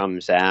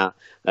comes out.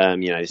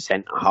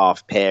 Centre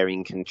half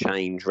pairing can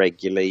change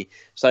regularly.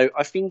 So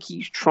I think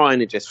he's trying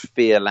to just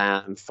feel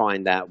out and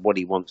find out what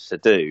he wants to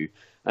do.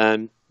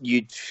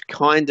 You'd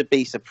kind of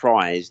be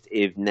surprised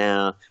if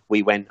now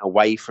we went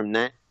away from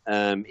that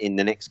in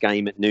the next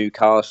game at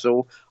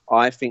Newcastle.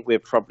 I think we'll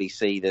probably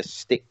see the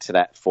stick to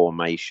that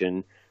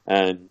formation.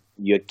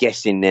 You're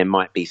guessing there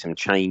might be some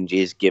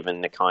changes given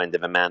the kind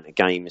of amount of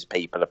games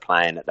people are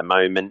playing at the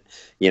moment.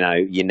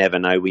 You never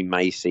know. We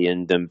may see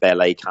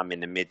Ndombele come in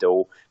the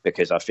middle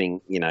because I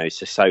think,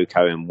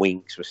 Sissoko and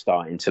Winks were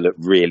starting to look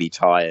really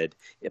tired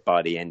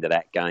by the end of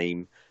that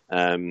game.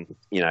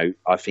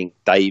 I think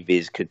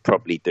Davies could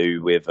probably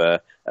do with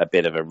a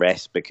bit of a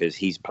rest because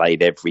he's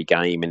played every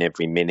game and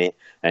every minute.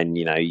 And,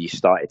 you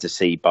started to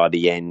see by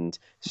the end,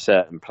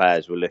 certain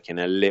players were looking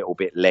a little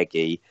bit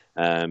leggy.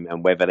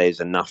 And whether there's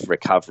enough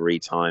recovery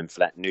time for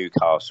that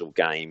Newcastle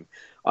game,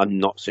 I'm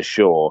not so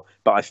sure.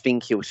 But I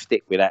think he'll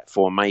stick with that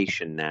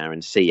formation now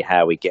and see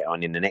how we get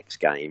on in the next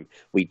game.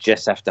 We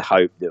just have to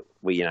hope that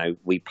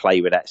we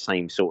play with that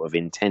same sort of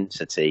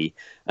intensity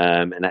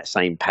and that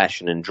same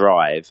passion and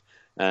drive.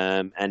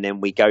 And then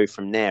we go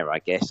from there, I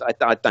guess.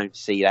 I don't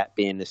see that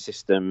being the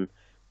system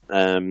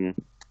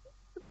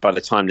by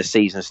the time the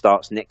season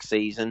starts next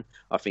season.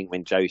 I think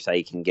when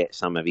Jose can get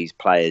some of his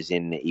players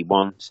in that he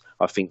wants,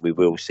 I think we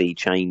will see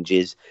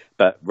changes.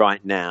 But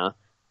right now,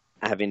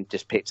 having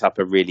just picked up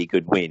a really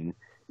good win,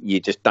 you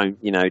just don't,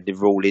 the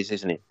rule is,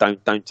 isn't it?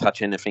 Don't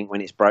touch anything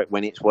when it's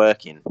when it's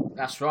working.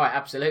 That's right,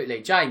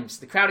 absolutely. James,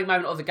 the crowning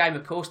moment of the game,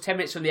 of course, 10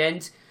 minutes from the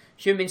end.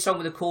 Heung-min Son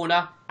with a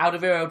corner,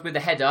 Alderweireld with a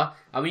header.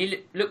 And when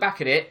you look back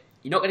at it,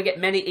 you're not going to get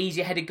many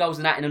easier headed goals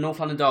than that in a North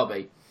London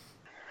derby.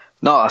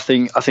 No, I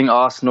think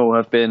Arsenal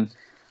have been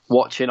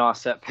watching our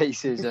set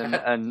pieces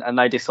and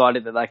they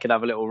decided that they could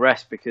have a little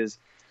rest because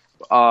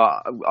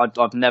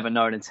I've never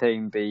known a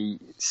team be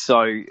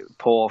so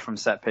poor from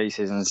set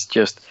pieces and it's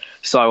just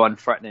so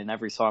unthreatening.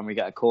 Every time we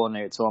get a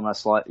corner, it's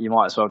almost like you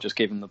might as well just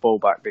give them the ball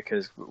back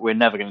because we're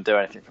never going to do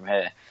anything from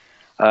here.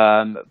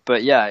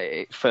 But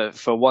yeah,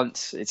 for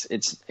once,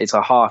 it's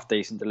a half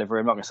decent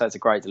delivery. I'm not going to say it's a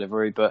great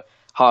delivery, but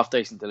half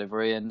decent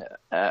delivery, and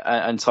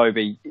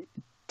Toby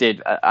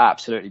did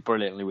absolutely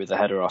brilliantly with the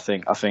header. I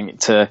think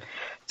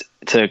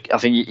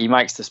he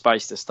makes the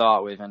space to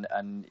start with,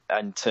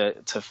 and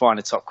to find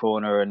a top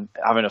corner and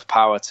have enough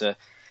power to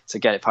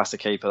get it past the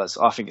keeper.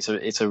 I think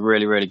it's a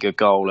really really good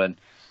goal and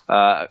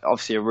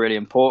obviously a really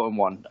important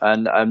one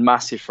and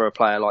massive for a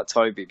player like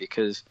Toby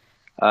because.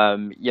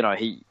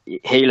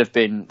 He'll have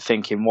been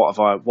thinking, what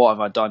have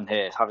I done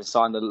here? Having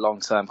signed a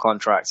long-term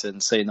contract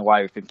and seeing the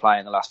way we've been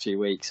playing the last few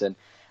weeks and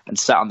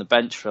sat on the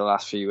bench for the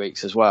last few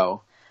weeks as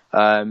well.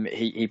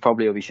 He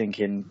probably will be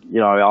thinking,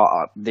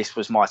 this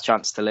was my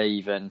chance to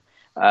leave and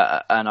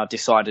I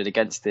decided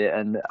against it.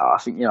 And I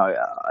think,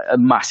 a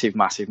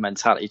massive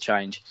mentality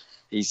change.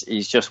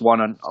 He's just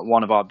won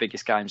one of our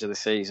biggest games of the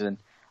season.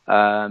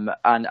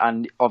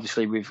 And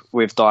obviously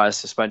with Dier's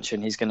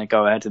suspension, he's going to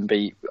go ahead and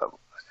be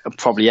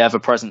probably ever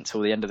present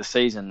till the end of the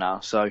season now.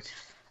 So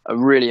a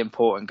really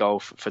important goal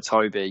for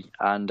Toby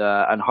and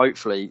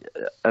hopefully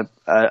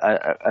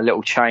a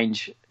little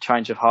change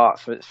of heart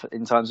for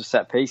in terms of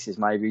set pieces.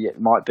 Maybe it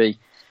might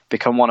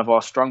become one of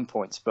our strong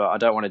points, but I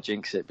don't want to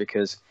jinx it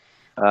because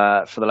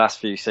for the last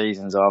few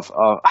seasons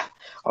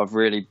I've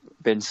really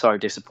been so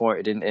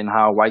disappointed in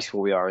how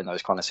wasteful we are in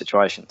those kind of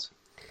situations.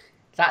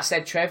 That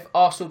said, Trev,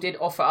 Arsenal did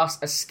offer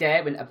us a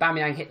scare when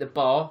Aubameyang hit the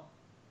bar.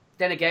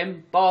 Then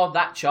again, bar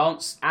that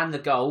chance and the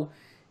goal,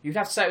 you'd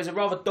have to say it was a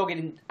rather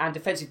dogged and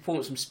defensive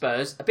performance from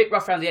Spurs. A bit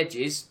rough around the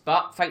edges,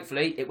 but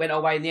thankfully it went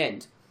our way in the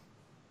end.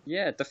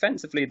 Yeah,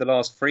 defensively the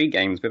last 3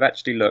 games we've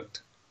actually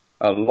looked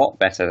a lot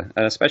better,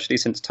 and especially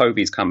since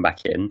Toby's come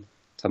back in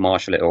to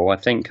marshal it all. I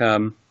think,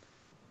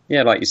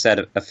 like you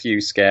said, a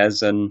few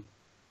scares and,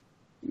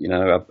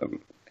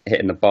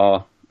 hitting the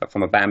bar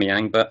from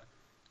Aubameyang, but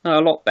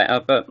a lot better.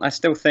 But I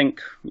still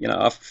think,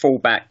 our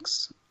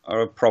fullbacks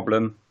are a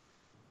problem,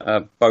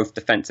 both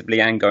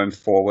defensively and going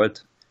forward.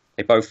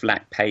 They both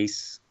lack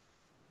pace.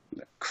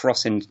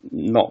 Crossing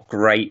not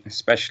great,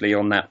 especially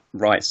on that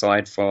right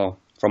side from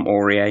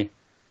Aurier.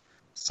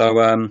 So,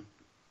 the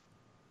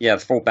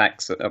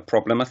fullbacks are a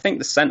problem. I think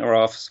the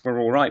centre-halves were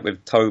all right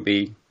with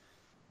Toby,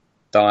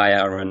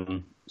 Dyer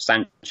and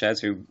Sanchez,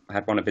 who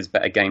had one of his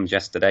better games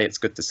yesterday. It's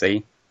good to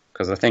see,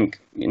 because I think,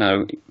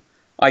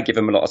 I give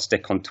him a lot of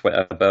stick on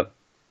Twitter, but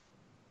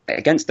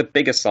against the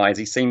bigger sides,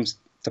 he seems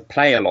to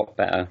play a lot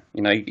better.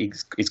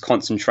 His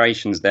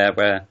concentration's there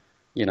where,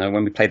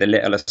 when we play the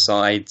littler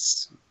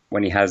sides,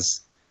 when he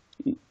has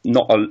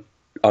not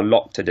a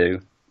lot to do,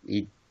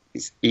 he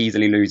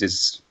easily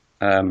loses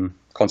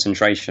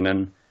concentration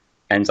and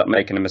ends up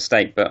making a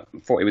mistake. But I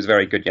thought he was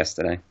very good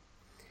yesterday.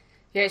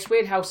 Yeah, it's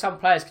weird how some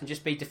players can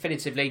just be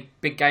definitively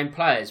big game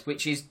players,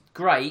 which is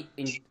great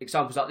in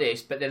examples like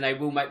this, but then they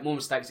will make more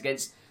mistakes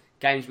against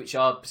games which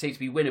are perceived to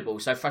be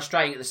winnable. So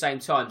frustrating at the same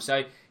time.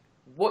 So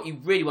what you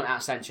really want out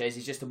of Sanchez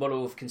is just a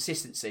model of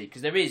consistency,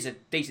 because there is a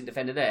decent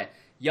defender there.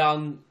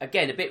 Young,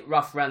 again, a bit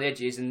rough around the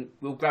edges, and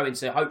will grow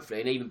into, hopefully,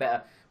 an even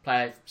better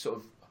player sort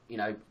of,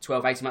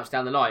 12, 18 months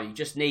down the line. You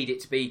just need it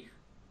to be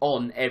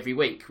on every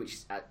week, which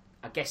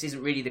I guess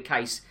isn't really the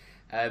case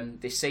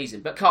this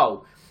season. But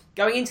Cole,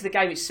 going into the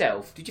game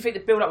itself, did you think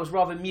the build-up was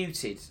rather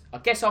muted? I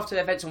guess after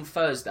the events on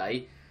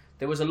Thursday,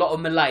 there was a lot of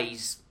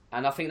malaise,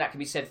 and I think that can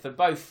be said for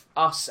both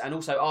us and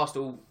also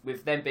Arsenal,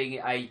 with them being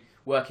a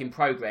work in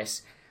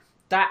progress.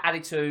 That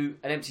added to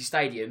an empty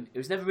stadium, it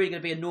was never really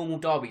going to be a normal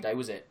derby day,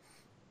 was it?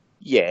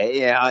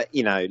 Yeah,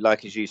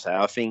 like as you say,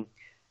 I think,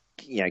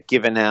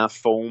 given our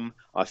form,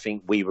 I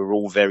think we were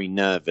all very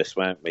nervous,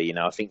 weren't we?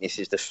 I think this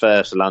is the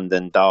first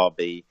London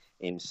derby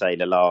in, say,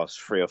 the last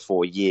 3 or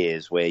 4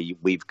 years where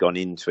we've gone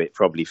into it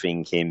probably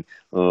thinking,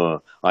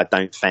 I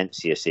don't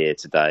fancy us here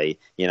today.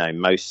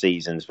 Most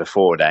seasons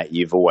before that,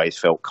 you've always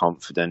felt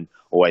confident,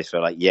 always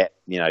felt like, the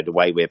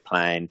way we're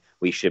playing,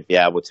 we should be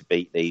able to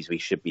beat these. We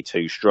should be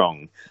too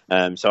strong.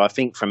 So I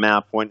think from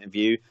our point of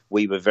view,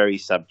 we were very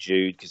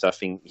subdued, because I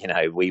think,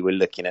 we were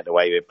looking at the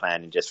way we were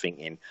playing and just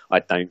thinking, I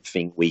don't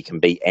think we can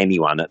beat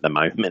anyone at the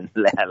moment,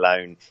 let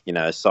alone,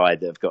 a side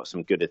that have got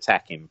some good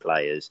attacking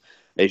players.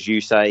 As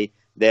you say,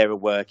 they're a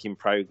work in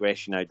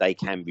progress. They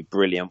can be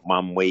brilliant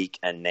one week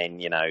and then,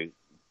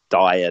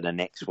 dire the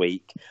next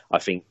week. I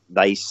think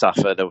they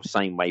suffer the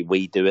same way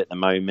we do at the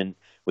moment,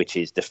 which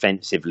is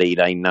defensively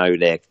they know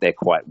they're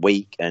quite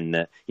weak and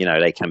that,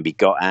 they can be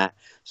got at.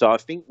 So I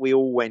think we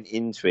all went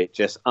into it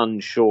just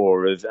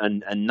unsure of,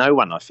 and no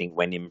one, I think,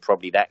 went in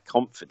probably that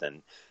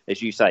confident.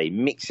 As you say,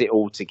 mix it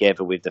all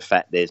together with the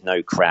fact there's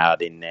no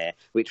crowd in there,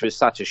 which was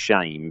such a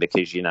shame,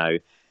 because,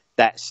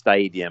 that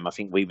stadium, I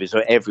think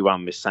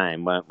everyone was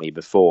saying, weren't we,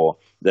 before,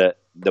 that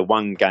the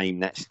one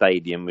game that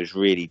stadium was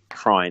really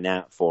crying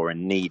out for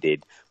and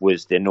needed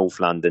was the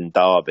North London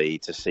derby,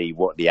 to see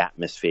what the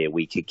atmosphere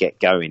we could get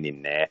going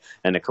in there.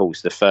 And of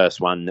course, the first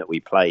one that we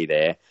play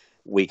there,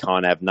 we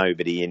can't have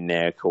nobody in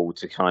there called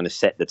to kind of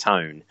set the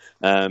tone.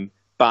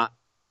 But,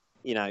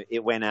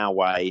 it went our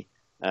way.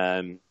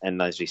 And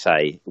as we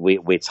say,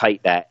 we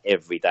take that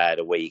every day of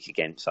the week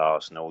against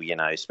Arsenal,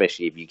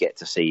 especially if you get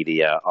to see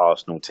the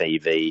Arsenal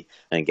TV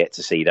and get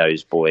to see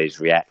those boys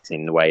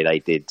reacting the way they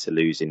did to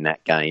losing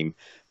that game.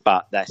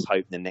 But let's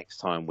hope the next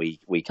time we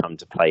come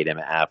to play them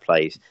at our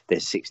place,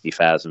 there's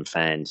 60,000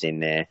 fans in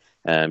there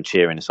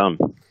cheering us on.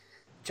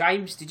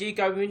 James, did you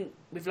go in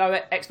with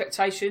lower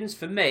expectations?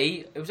 For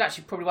me, it was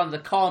actually probably one of the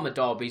calmer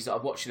derbies that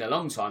I've watched in a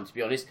long time, to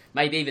be honest.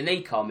 Maybe even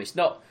the calmest.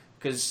 Not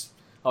because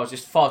I was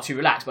just far too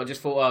relaxed, but I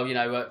just thought,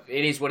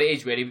 it is what it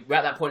is, really. We're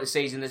at that point of the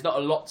season, there's not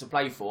a lot to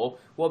play for.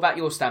 What about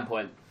your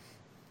standpoint?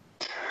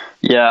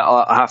 Yeah,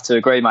 I have to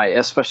agree, mate.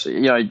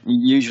 Especially,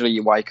 usually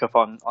you wake up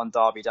on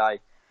Derby Day,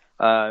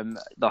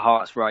 the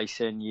heart's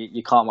racing,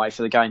 you can't wait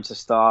for the game to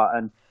start,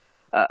 and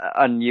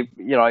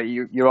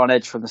you're on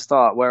edge from the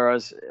start.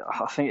 Whereas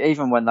I think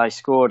even when they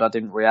scored, I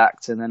didn't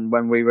react, and then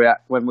when we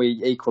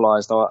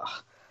equalised,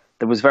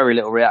 there was very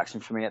little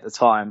reaction from me at the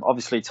time.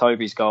 Obviously,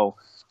 Toby's goal,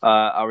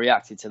 I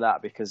reacted to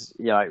that because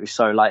it was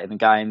so late in the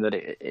game that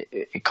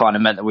it kind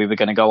of meant that we were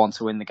going to go on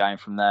to win the game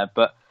from there.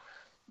 But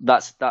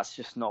that's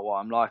just not what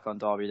I'm like on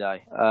Derby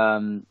Day.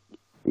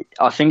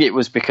 I think it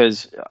was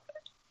because,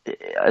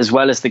 as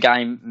well as the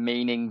game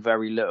meaning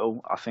very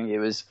little, I think it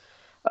was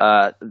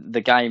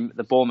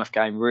the Bournemouth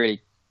game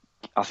really,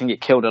 I think it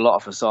killed a lot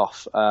of us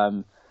off.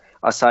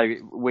 I say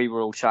we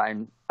were all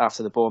chatting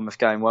after the Bournemouth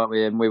game, weren't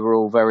we? And we were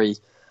all very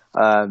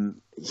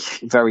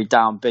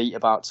downbeat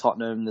about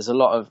Tottenham. There's a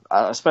lot of,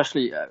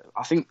 especially,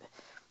 I think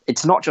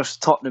it's not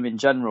just Tottenham in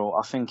general.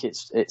 I think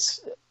it's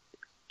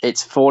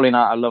falling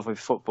out of love with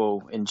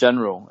football in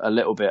general a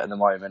little bit at the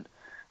moment.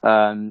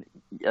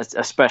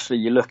 Especially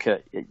you look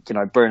at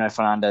Bruno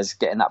Fernandes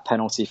getting that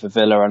penalty for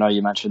Villa. I know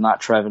you mentioned that,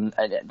 Trev, and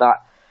that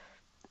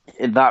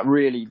that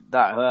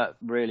hurt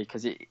really,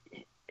 because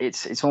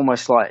it's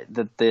almost like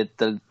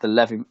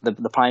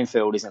the playing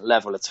field isn't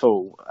level at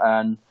all,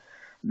 and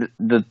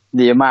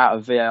the amount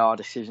of VAR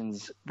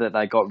decisions that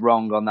they got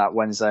wrong on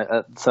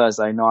that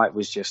Thursday night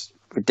was just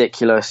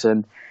ridiculous.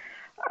 And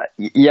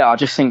I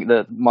just think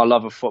that my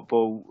love of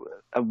football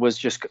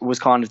was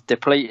kind of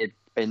depleted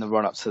in the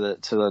run up to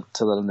the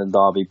London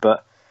derby.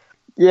 But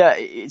yeah,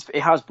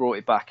 it has brought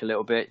it back a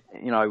little bit.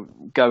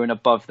 Going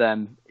above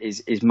them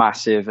is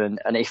massive, and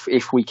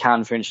if we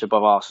can finish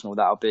above Arsenal,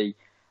 that'll be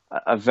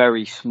a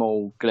very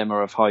small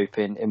glimmer of hope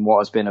in what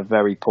has been a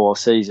very poor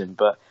season.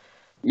 But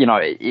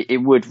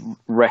it would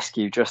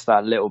rescue just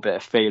that little bit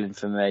of feeling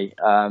for me,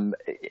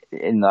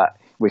 in that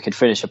we could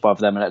finish above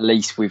them, and at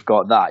least we've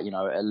got that.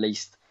 At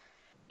least,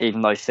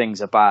 even though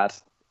things are bad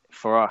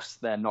for us,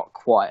 they're not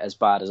quite as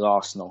bad as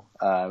Arsenal,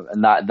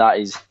 and that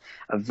is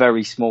a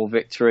very small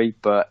victory,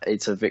 but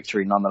it's a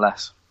victory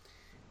nonetheless.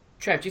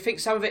 Trev, do you think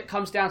some of it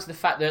comes down to the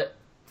fact that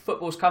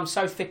football's come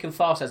so thick and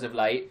fast as of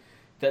late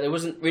that there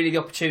wasn't really the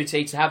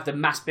opportunity to have the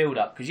mass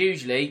build-up? Because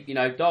usually,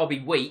 Derby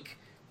week,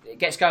 it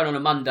gets going on a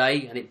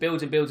Monday and it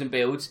builds and builds and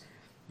builds.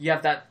 You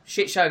have that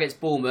shit show against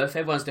Bournemouth,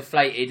 everyone's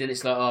deflated, and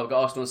it's like, oh, we've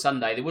got Arsenal on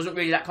Sunday. There wasn't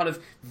really that kind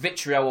of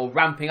vitriol or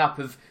ramping up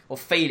of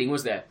feeling,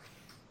 was there?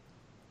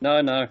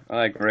 No,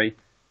 I agree.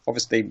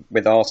 Obviously,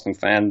 with Arsenal,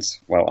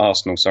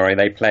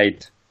 they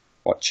played,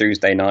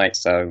 Tuesday night,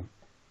 so,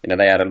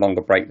 they had a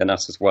longer break than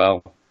us as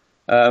well.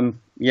 But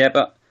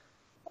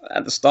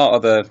at the start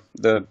of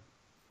the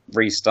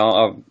restart,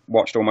 I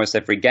watched almost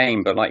every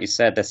game, but like you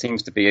said, there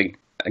seems to be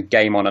a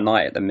game on a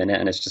night at the minute,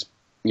 and it's just,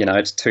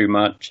 it's too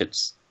much.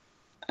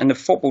 And the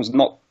football's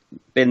not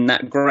been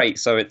that great,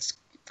 so it's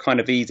kind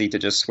of easy to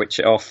just switch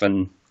it off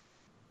and,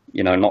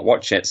 not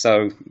watch it.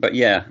 So, but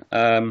yeah,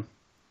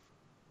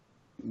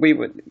 we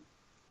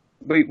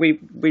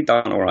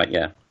done all right,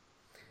 yeah.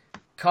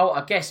 Cole,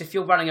 I guess if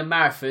you're running a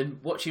marathon,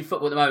 watching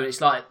football at the moment,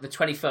 it's like the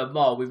 23rd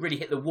mile. We've really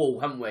hit the wall,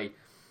 haven't we?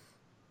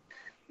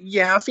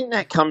 Yeah, I think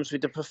that comes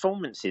with the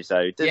performances,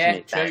 though, doesn't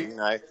it, Dan?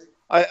 True.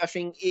 I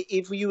think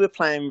if you were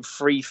playing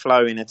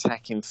free-flowing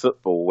attacking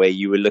football where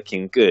you were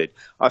looking good,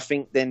 I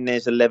think then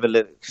there's a level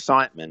of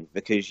excitement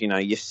because,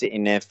 you're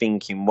sitting there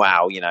thinking,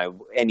 wow,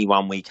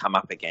 anyone we come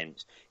up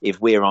against,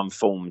 if we're on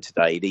form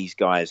today, these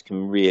guys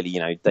can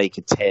really, they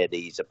could tear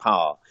these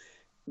apart.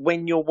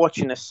 When you're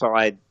watching a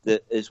side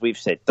that, as we've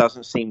said,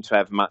 doesn't seem to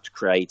have much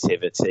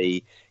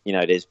creativity,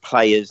 there's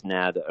players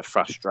now that are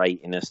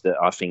frustrating us that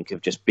I think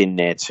have just been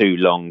there too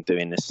long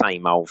doing the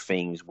same old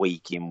things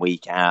week in,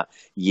 week out,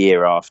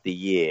 year after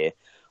year.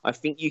 I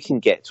think you can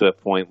get to a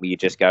point where you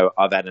just go,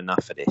 I've had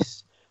enough of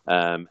this.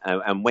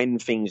 And when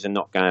things are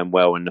not going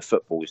well and the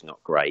football's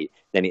not great,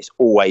 then it's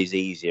always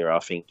easier, I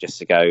think, just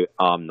to go,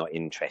 I'm not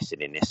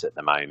interested in this at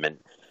the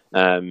moment.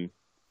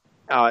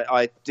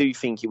 I do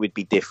think it would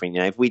be different.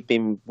 If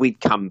we'd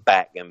come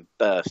back and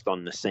burst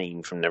on the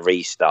scene from the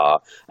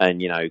restart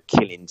and,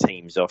 killing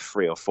teams off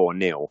 3 or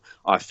 4-0.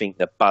 I think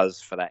the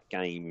buzz for that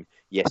game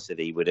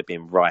yesterday would have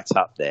been right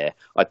up there.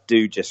 I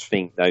do just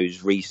think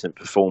those recent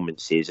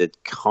performances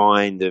had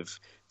kind of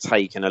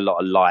taken a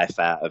lot of life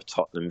out of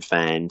Tottenham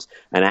fans.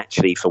 And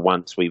actually, for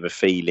once, we were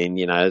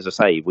feeling, as I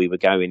say, we were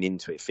going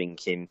into it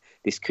thinking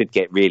this could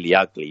get really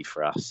ugly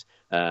for us.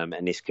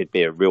 And this could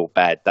be a real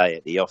bad day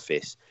at the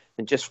office.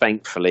 And just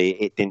thankfully,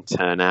 it didn't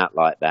turn out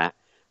like that.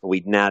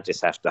 We'd now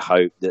just have to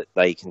hope that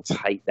they can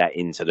take that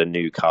into the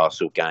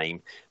Newcastle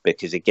game.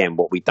 Because, again,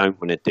 what we don't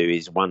want to do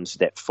is one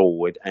step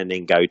forward and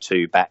then go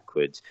 2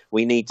 backwards.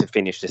 We need to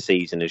finish the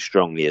season as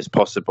strongly as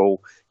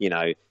possible.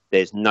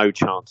 There's no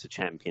chance of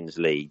Champions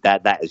League.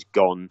 That has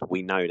gone.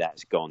 We know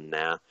that's gone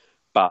now.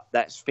 But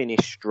let's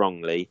finish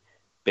strongly,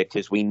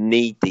 because we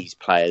need these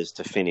players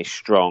to finish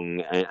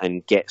strong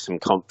and get some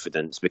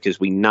confidence, because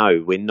we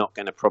know we're not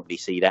going to probably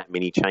see that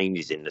many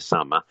changes in the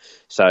summer.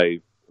 So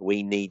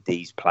we need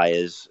these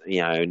players,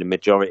 and the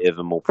majority of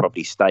them will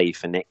probably stay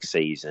for next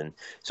season.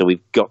 So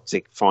we've got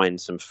to find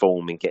some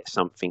form and get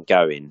something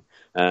going.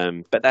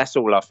 But that's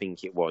all I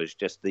think it was,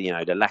 just the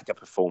lack of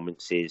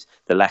performances,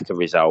 the lack of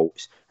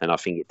results, and I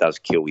think it does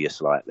kill you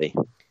slightly.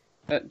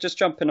 Just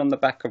jumping on the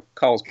back of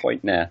Carl's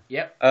point there.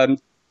 Yep.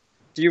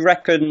 Do you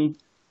reckon...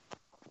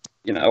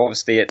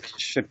 obviously it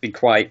should be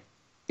quite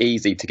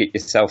easy to get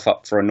yourself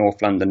up for a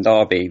North London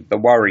derby. The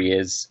worry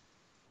is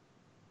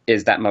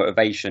that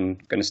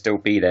motivation going to still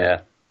be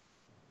there,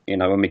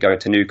 when we go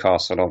to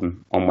Newcastle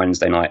on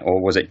Wednesday night?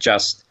 Or was it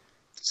just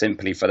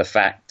simply for the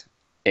fact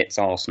it's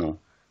Arsenal?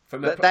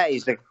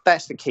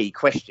 That's the key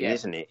question, yeah.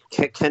 Isn't it?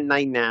 Can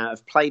they now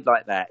have played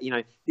like that?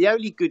 The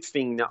only good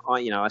thing that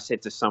I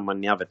said to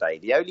someone the other day,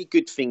 the only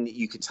good thing that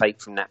you could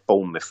take from that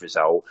Bournemouth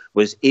result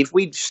was if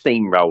we'd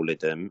steamrolled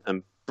them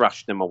and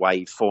brushed them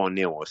away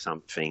 4-0 or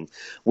something,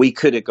 we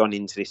could have gone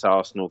into this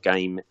Arsenal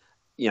game,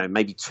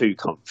 maybe too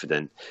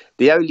confident.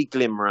 The only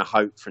glimmer of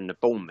hope from the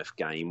Bournemouth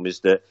game was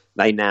that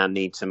they now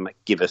need to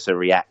give us a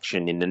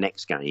reaction in the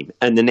next game.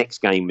 And the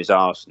next game was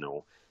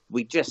Arsenal.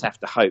 we just have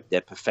to hope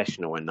they're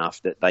professional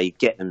enough that they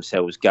get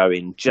themselves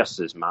going just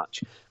as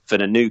much for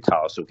the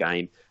Newcastle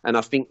game. And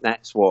I think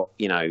that's what,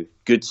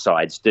 good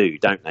sides do,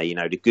 don't they?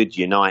 The good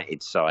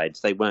United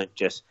sides, they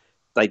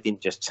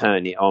didn't just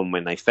turn it on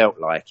when they felt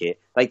like it.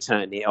 They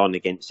turned it on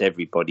against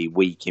everybody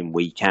week in,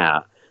 week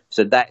out.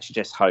 So that's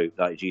just hope,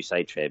 like you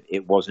say, Trev.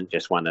 It wasn't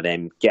just one of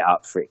them, get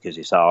up for it because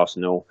it's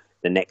Arsenal.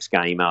 The next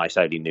game, it's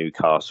only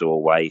Newcastle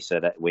away, so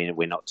that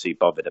we're not too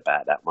bothered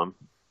about that one.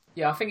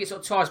 Yeah, I think it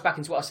sort of ties back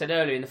into what I said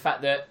earlier in the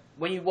fact that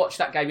when you watch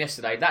that game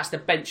yesterday, that's the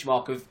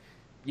benchmark of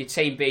your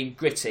team being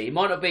gritty. It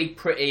might not be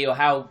pretty or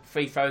how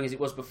free-flowing as it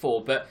was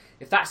before, but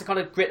if that's the kind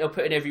of grit they'll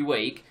put in every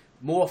week,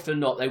 more often than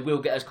not, they will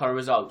get those kind of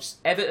results.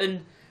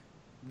 Everton,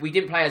 we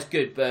didn't play as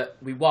good, but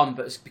we won,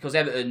 but it's because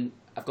Everton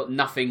have got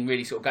nothing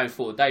really sort of going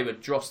forward. They were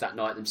dross that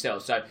night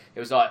themselves, so it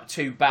was like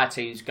two bad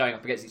teams going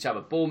up against each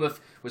other.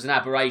 Bournemouth was an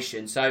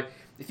aberration, so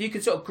if you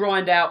can sort of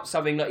grind out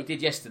something like you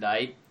did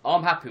yesterday,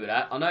 I'm happy with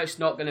that. I know it's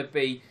not going to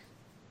be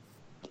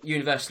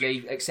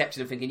universally accepted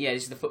and thinking, yeah,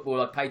 this is the football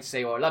I paid to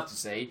see or I love to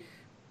see,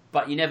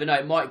 but you never know,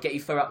 it might get you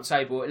further up the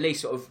table, or at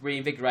least sort of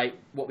reinvigorate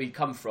what we've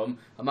come from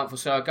a month or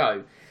so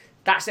ago.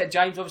 That said,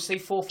 James, obviously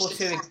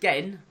 4-4-2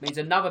 again means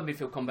another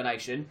midfield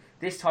combination,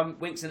 this time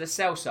Winks and Lo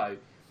Celso.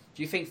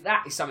 Do you think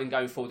that is something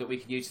going forward that we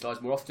can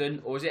utilise more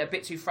often, or is it a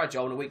bit too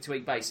fragile on a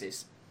week-to-week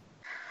basis?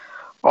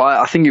 Well,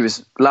 I think it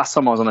was last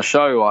time I was on a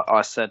show.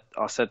 I said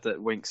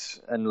that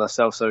Winks and Lo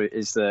Celso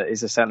is the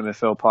centre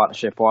midfield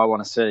partnership I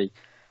want to see.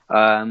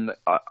 I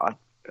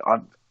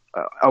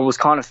was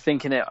kind of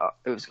thinking I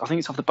think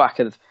it's off the back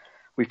of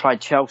we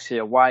played Chelsea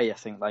away. I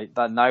think they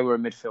were a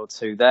midfield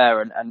two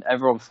there, and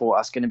everyone thought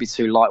that's going to be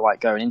too lightweight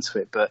going into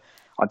it. But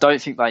I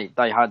don't think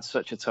they had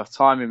such a tough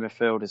time in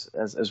midfield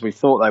as we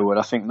thought they would.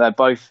 I think they're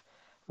both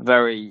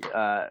very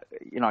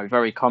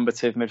very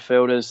combative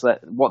midfielders.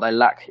 What they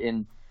lack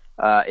in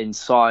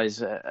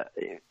size,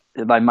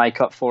 they make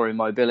up for in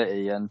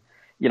mobility. And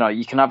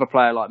you can have a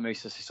player like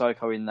Moussa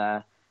Sissoko in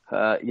there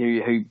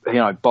who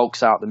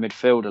bulks out the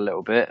midfield a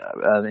little bit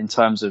in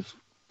terms of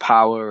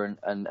power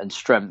and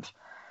strength.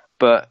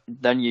 But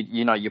then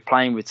you're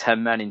playing with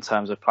 10 men in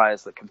terms of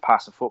players that can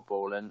pass a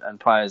football and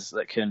players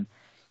that can,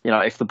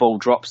 if the ball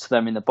drops to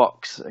them in the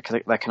box,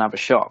 they can have a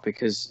shot,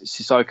 because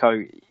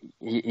Sissoko,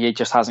 he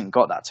just hasn't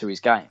got that to his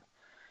game.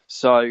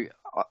 So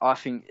I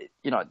think,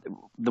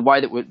 the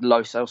way that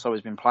Lo Celso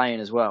has been playing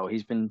as well,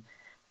 he's been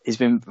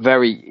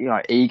very,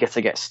 eager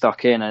to get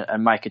stuck in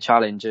and make a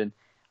challenge. And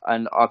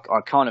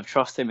I kind of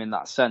trust him in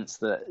that sense,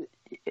 that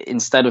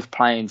instead of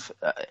playing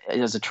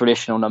as a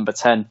traditional number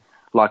 10,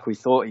 like we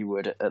thought he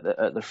would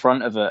at the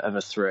front of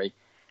a three,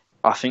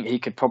 I think he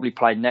could probably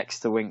play next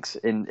to Winks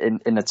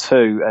in a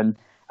two,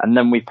 and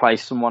then we play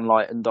someone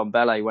like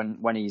Ndombele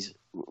when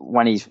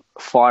he's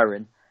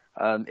firing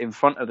in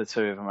front of the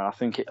two of them, and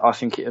I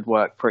think it would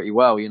work pretty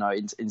well.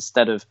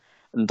 Instead of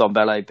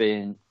Ndombele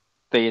being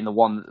the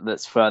one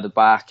that's further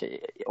back,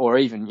 or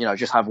even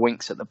just have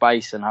Winks at the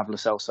base and have Lo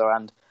Celso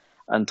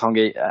and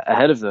Tanguy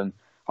ahead of them,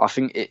 I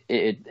think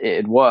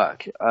it'd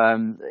work.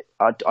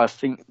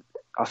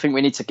 I think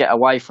we need to get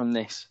away from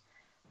this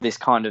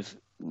kind of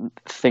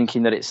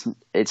thinking that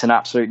it's an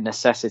absolute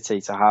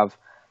necessity to have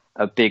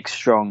a big,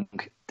 strong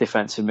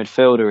defensive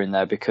midfielder in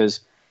there,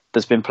 because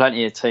there's been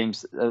plenty of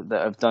teams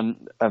that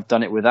have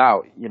done it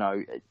without.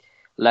 The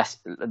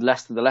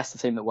Leicester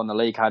team that won the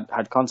league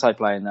had Conte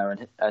playing there,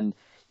 and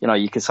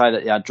you could say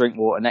that he had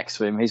Drinkwater next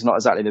to him. He's not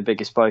exactly the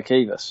biggest bloke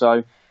either.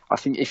 So I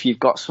think if you've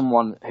got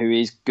someone who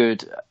is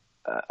good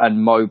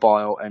and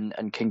mobile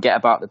and can get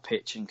about the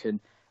pitch and can,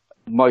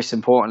 most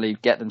importantly,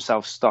 get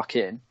themselves stuck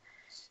in,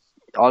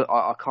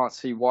 I can't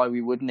see why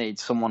we would need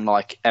someone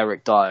like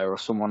Eric Dyer or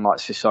someone like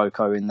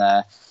Sissoko in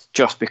there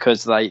just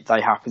because they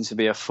happen to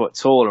be a foot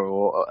taller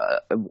or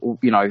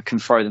can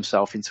throw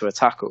themselves into a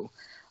tackle.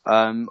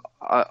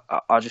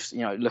 I just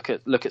look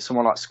at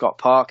someone like Scott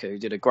Parker, who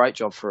did a great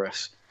job for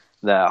us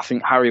there. I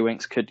think Harry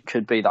Winks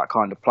could be that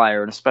kind of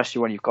player, and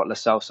especially when you've got Lo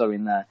Celso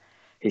in there,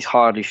 he's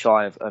hardly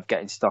shy of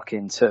getting stuck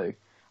in too.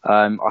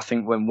 I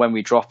think when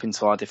we drop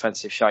into our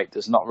defensive shape,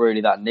 there's not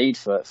really that need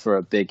for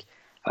a big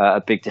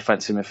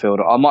defensive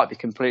midfielder. I might be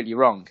completely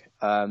wrong,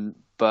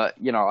 but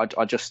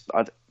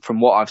I from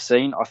what I've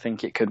seen, I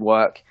think it could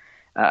work,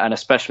 and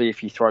especially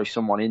if you throw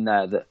someone in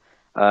there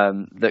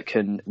that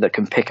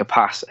can pick a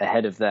pass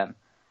ahead of them.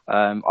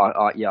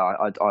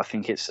 I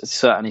think it's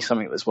certainly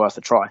something that's worth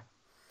a try.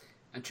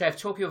 And Trev,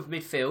 talking of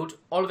midfield,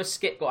 Oliver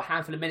Skipp got a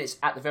handful of minutes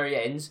at the very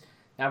end.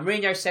 Now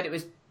Mourinho said it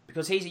was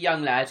because he's a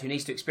young lad who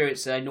needs to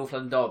experience a North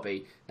London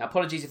derby. Now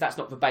apologies if that's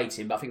not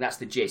verbatim, but I think that's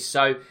the gist.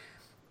 So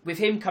with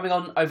him coming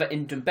on over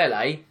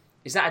Ndombele,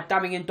 is that a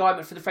damning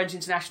indictment for the French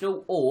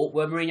international, or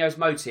were Mourinho's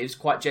motives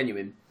quite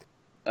genuine?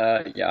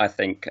 I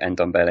think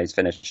Ndombele's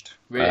finished.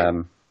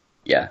 Really?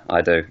 Yeah,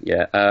 I do.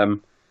 Yeah.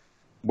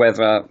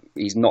 Whether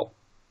he's not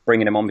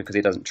bringing him on because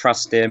he doesn't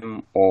trust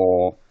him,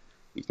 or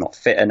he's not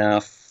fit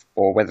enough,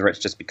 or whether it's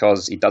just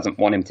because he doesn't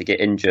want him to get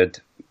injured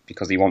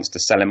because he wants to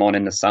sell him on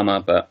in the summer.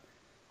 But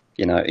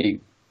he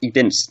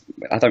didn't.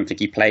 I don't think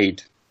he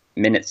played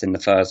minutes in the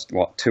first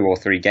 2 or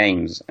 3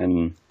 games,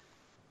 and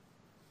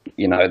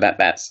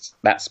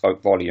that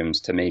spoke volumes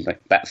to me.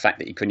 Like that fact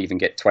that he couldn't even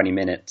get 20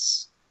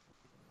 minutes,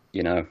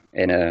 in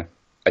a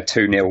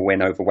 2-0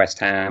 win over West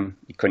Ham.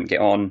 He couldn't get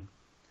on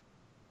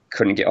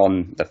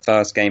the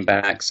first game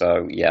back.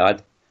 So yeah,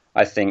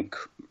 I think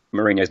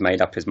Mourinho's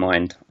made up his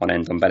mind on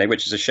Ndombele,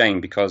 which is a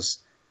shame because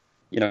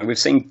we've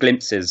seen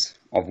glimpses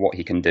of what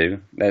he can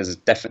do. There's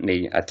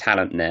definitely a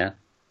talent there,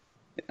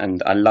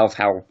 and I love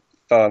how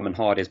firm and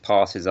hard his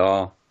passes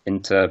are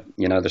into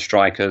the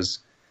strikers,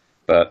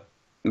 but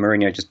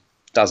Mourinho just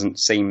doesn't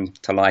seem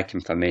to like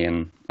him for me,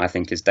 and I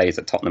think his days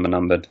at Tottenham are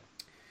numbered.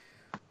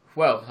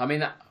 Well, I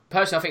mean,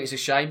 personally, I think it's a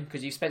shame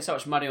because you've spent so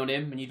much money on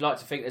him, and you'd like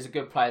to think there's a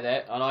good player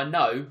there, and I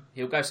know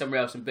he'll go somewhere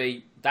else and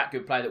be that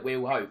good player that we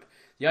all hope.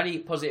 The only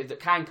positive that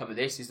can come of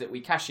this is that we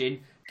cash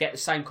in, get the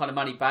same kind of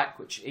money back,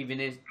 which even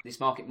in this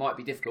market might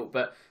be difficult,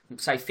 but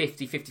say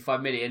 50,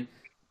 55 million,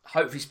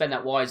 hopefully spend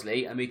that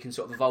wisely, and we can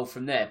sort of evolve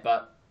from there.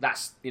 But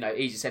that's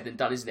easier said than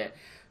done, isn't it?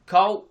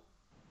 Carl,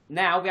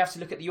 now we have to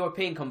look at the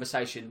European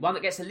conversation, one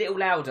that gets a little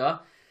louder,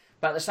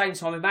 but at the same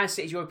time, with Man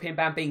City's European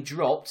ban being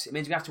dropped, it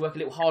means we have to work a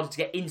little harder to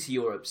get into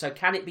Europe. So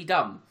can it be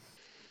done?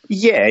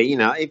 Yeah,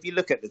 if you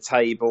look at the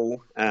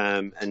table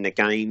and the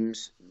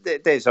games,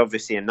 there's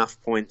obviously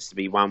enough points to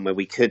be won where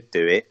we could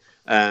do it.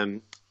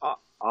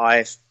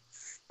 I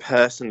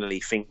personally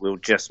think we'll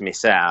just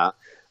miss out.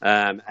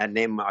 And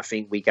then I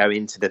think we go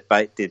into the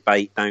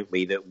debate, don't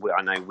we, that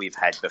I know we've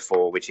had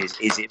before, which is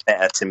it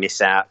better to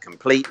miss out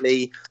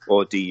completely,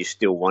 or do you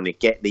still want to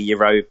get the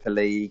Europa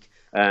League?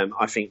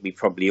 I think we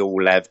probably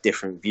all have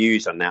different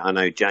views on that. I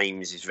know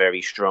James is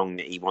very strong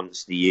that he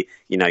wants the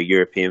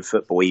European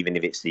football, even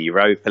if it's the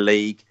Europa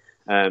League.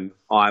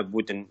 I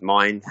wouldn't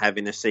mind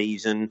having a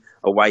season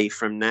away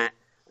from that.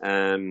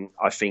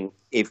 I think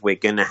if we're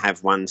going to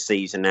have one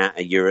season out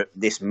of Europe,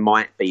 this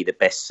might be the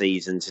best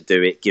season to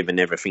do it, given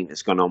everything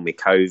that's gone on with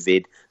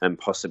COVID and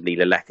possibly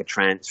the lack of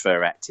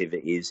transfer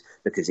activities,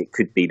 because it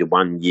could be the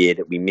 1 year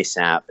that we miss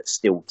out but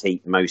still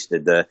keep most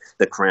of the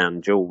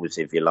crown jewels,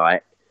 if you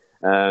like.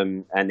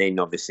 And then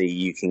obviously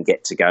you can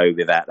get to go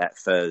without that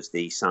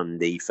Thursday,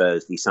 Sunday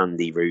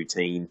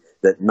routine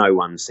that no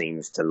one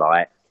seems to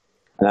like.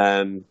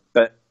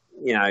 But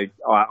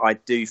I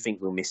do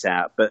think we'll miss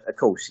out. But of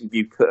course, if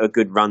you put a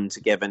good run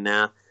together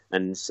now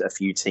and a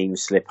few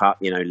teams slip up,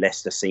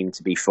 Leicester seem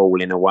to be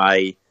falling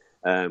away.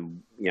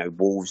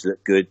 Wolves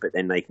look good, but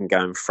then they can go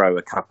and throw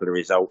a couple of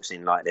results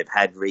in like they've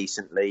had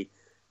recently.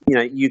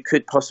 You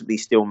could possibly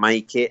still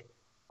make it.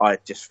 I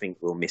just think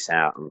we'll miss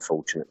out,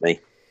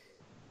 unfortunately.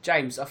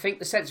 James, I think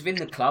the sense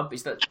within the club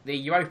is that the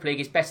Europa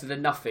League is better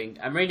than nothing.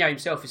 And Mourinho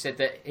himself has said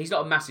that he's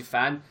not a massive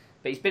fan,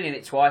 but he's been in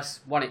it twice,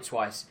 won it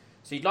twice.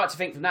 So you'd like to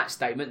think from that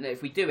statement that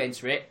if we do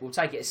enter it, we'll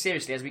take it as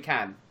seriously as we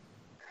can.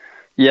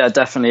 Yeah,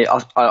 definitely.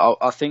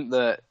 I think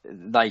that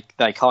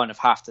they kind of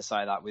have to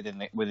say that within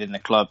the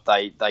club.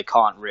 They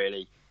can't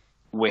really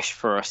wish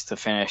for us to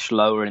finish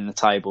lower in the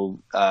table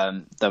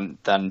than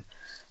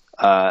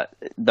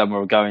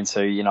we're going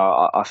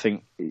to. I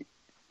think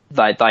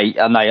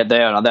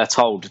they're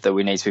told that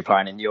we need to be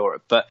playing in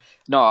Europe. But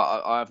no,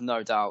 I have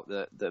no doubt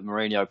that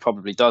Mourinho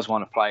probably does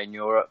want to play in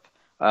Europe.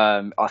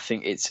 I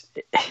think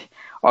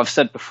I've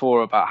said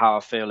before about how I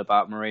feel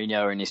about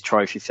Mourinho and his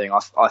trophy thing.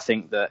 I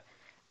think that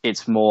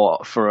it's more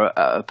for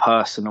a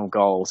personal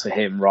goal to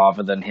him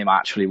rather than him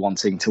actually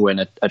wanting to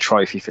win a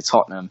trophy for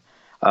Tottenham.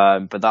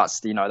 But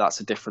that's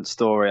a different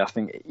story. I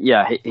think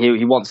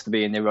he wants to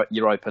be in the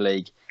Europa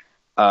League,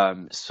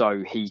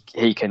 so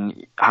he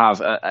can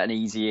have an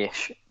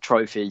easy-ish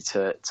trophy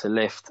to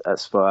lift at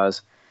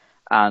Spurs,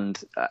 and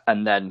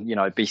then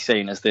be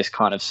seen as this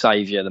kind of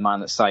saviour, the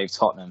man that saved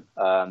Tottenham.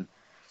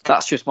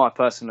 That's just my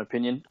personal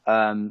opinion.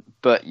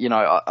 But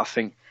I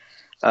think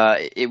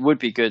it would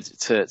be good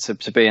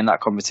to be in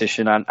that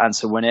competition and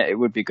to win it. It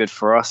would be good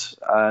for us.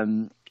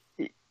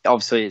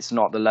 Obviously, it's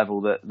not the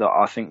level that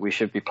I think we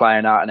should be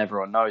playing at, and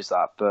everyone knows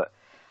that. But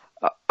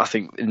I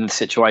think in the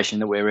situation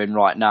that we're in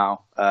right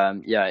now,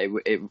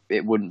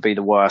 it wouldn't be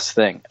the worst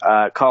thing.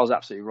 Carl's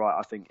absolutely right.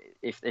 I think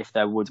if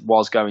there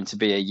was going to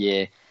be a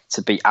year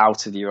to be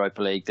out of the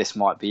Europa League, this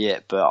might be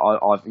it. But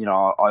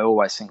I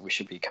always think we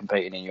should be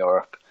competing in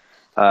Europe,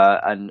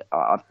 and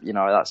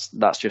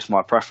that's just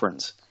my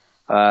preference.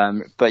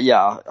 But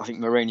yeah, I think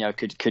Mourinho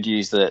could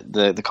use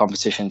the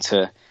competition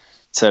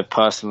to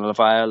personal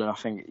avail, and I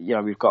think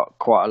we've got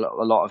quite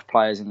a lot of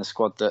players in the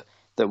squad that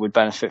would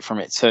benefit from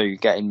it too,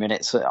 getting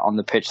minutes on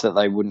the pitch that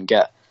they wouldn't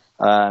get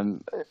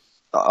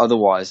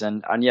otherwise.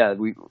 And yeah,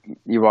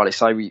 you rightly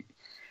say we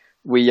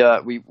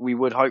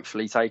would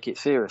hopefully take it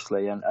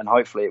seriously, and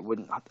hopefully it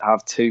wouldn't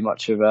have take too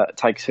much of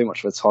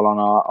a toll on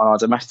our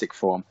domestic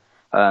form.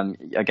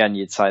 Again,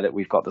 you'd say that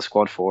we've got the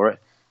squad for it.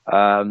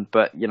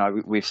 But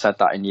we've said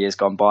that in years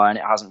gone by, and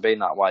it hasn't been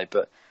that way.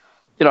 But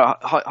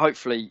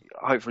hopefully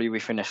we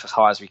finish as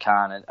high as we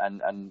can,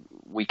 and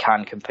we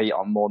can compete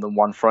on more than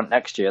one front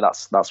next year.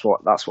 That's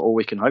what all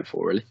we can hope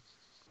for, really.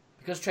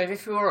 Because Trev,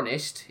 if we're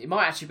honest, it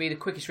might actually be the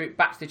quickest route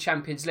back to the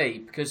Champions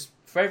League. Because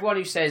for everyone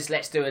who says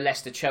let's do a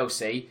Leicester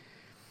Chelsea,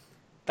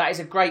 that is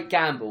a great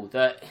gamble.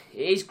 That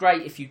it is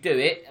great if you do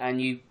it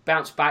and you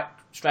bounce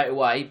back straight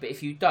away, but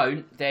if you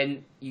don't,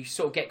 then you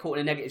sort of get caught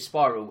in a negative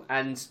spiral.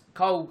 And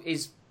Cole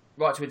is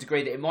right to a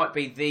degree that it might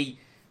be the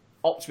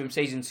optimum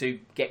season to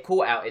get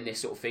caught out in this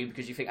sort of thing,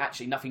 because you think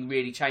actually nothing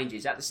really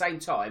changes. At the same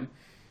time,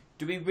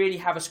 do we really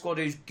have a squad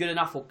who's good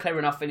enough or clear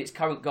enough in its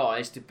current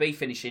guys to be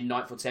finishing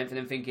 9th or 10th and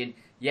then thinking,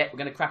 yeah, we're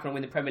going to crack on and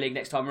win the Premier League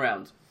next time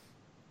around?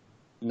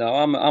 No,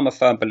 I'm a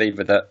firm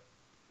believer that,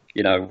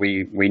 you know,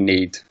 we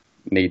need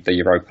the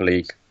Europa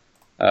League.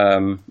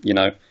 You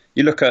know,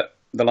 you look at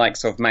the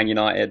likes of Man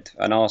United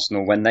and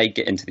Arsenal, when they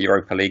get into the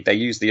Europa League, they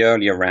use the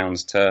earlier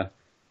rounds to,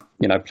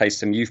 you know, play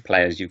some youth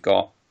players. You've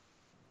got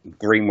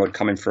Greenwood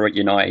coming through at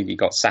United, you've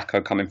got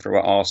Sakho coming through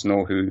at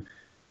Arsenal, who,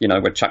 you know,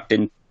 were chucked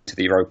into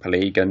the Europa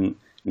League, and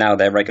now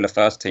they're regular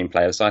first team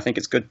players. So I think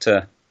it's good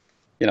to,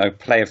 you know,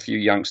 play a few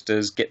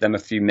youngsters, get them a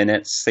few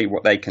minutes, see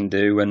what they can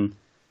do, and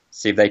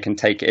see if they can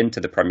take it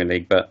into the Premier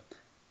League. But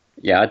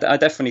yeah, I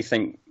definitely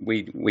think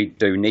we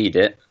do need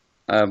it.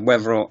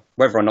 Whether or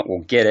not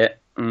we'll get it,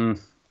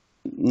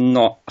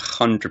 not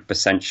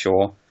 100%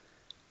 sure.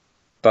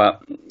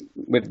 But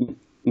with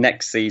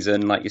next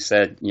season, like you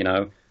said, you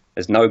know,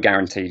 there's no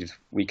guarantee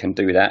we can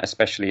do that,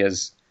 especially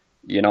as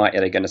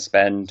United are going to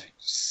spend,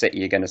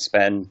 City are going to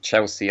spend,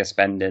 Chelsea are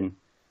spending,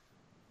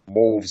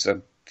 Wolves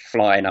are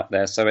flying up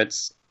there. So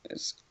it's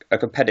a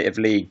competitive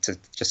league to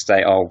just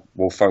say, oh,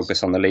 we'll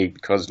focus on the league,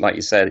 because, like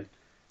you said,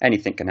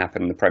 anything can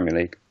happen in the Premier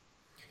League.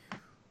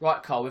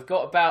 Right, Carl, we've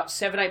got about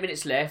 7-8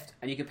 minutes left,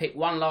 and you can pick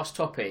one last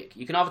topic.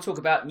 You can either talk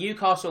about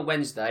Newcastle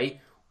Wednesday,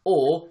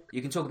 or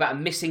you can talk about a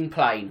missing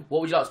plane.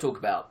 What would you like to talk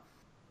about?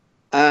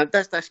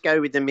 Let's go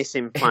with the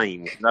missing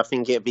plane. I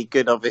think it'd be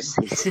good,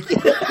 obviously, to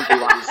get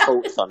everyone's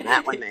thoughts on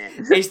that, wouldn't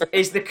it?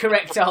 Is the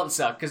correct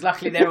answer, because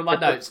luckily they're on my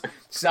notes.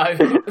 So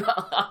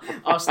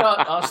I'll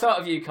start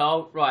with you,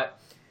 Carl. Right.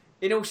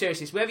 In all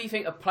seriousness, whether you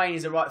think a plane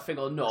is the right thing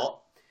or not,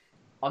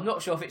 I'm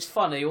not sure if it's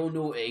funny or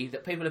naughty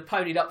that people have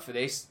ponied up for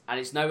this and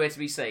it's nowhere to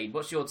be seen.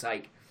 What's your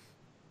take?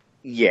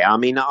 Yeah, I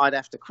mean, I'd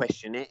have to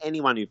question it.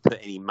 Anyone who put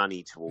any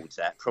money towards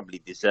that probably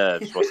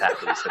deserves what's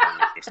happened to them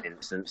in this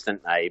instance,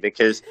 don't they?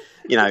 Because,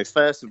 you know,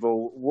 first of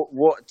all,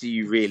 what do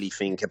you really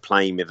think of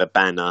playing with a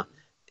banner?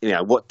 You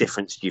know, what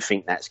difference do you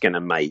think that's going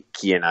to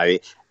make? You know,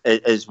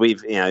 as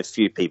we've, you know, a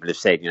few people have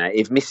said, you know,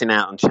 if missing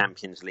out on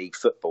Champions League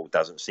football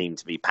doesn't seem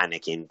to be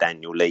panicking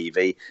Daniel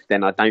Levy,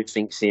 then I don't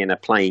think seeing a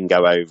plane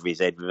go over his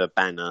head with a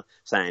banner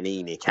saying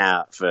ENIC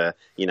out for,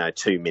 you know,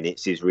 2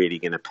 minutes is really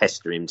going to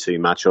pester him too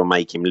much or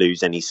make him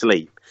lose any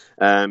sleep.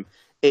 It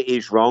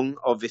is wrong,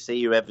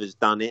 obviously, whoever's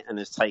done it and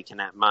has taken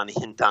that money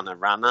and done a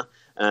runner.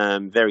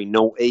 Very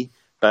naughty.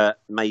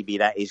 But maybe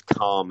that is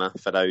karma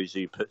for those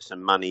who put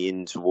some money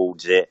in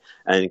towards it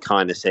and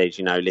kind of says,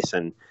 you know,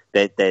 listen,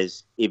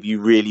 there's if you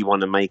really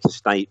want to make a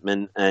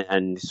statement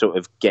and sort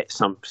of get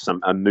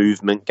a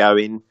movement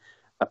going,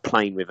 a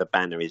plane with a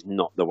banner is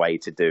not the way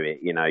to do it.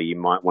 You know, you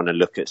might want to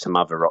look at some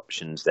other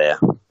options there.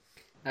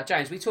 Now,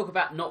 James, we talk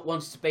about not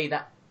wanting to be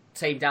that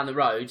team down the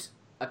road.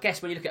 I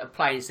guess when you look at a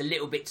plane, it's a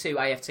little bit too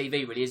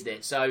AFTV, really, isn't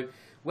it? So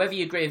whether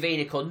you agree with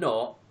ENIC or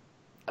not,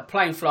 a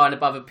plane flying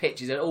above a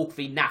pitch is an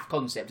awfully naff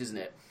concept, isn't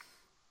it?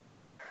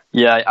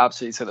 Yeah, I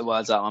absolutely took the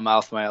words out of my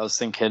mouth, mate. I was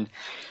thinking,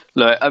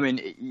 look, I mean,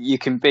 you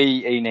can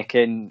be ENIC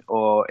in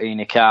or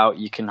ENIC out.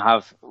 You can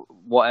have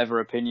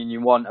whatever opinion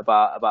you want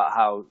about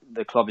how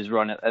the club is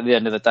run. At the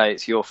end of the day,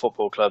 it's your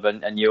football club,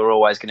 and you're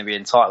always going to be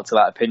entitled to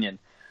that opinion.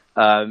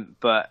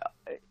 But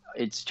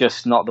it's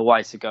just not the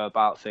way to go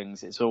about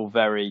things. It's all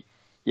very,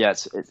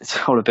 it's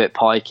all a bit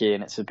pikey,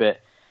 and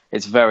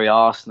it's very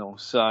Arsenal.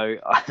 So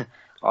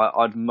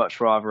I'd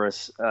much rather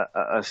us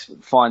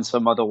find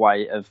some other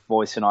way of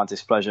voicing our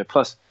displeasure.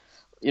 Plus,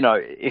 you know,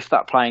 if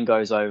that plane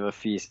goes over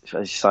for you, as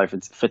you say,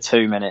 for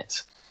 2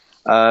 minutes,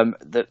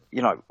 that,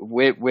 you know,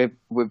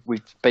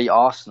 we've beat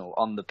Arsenal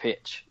on the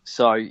pitch.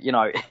 So, you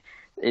know,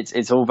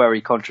 it's all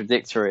very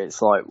contradictory.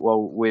 It's like,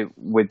 well,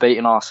 we're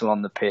beating Arsenal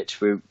on the pitch.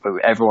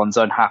 Everyone's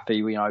unhappy.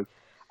 You know,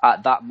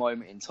 at that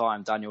moment in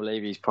time, Daniel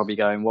Levy's probably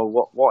going,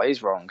 well, what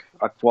is wrong?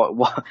 Like,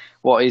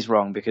 what is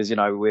wrong? Because, you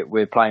know,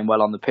 we're playing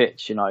well on the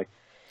pitch. You know.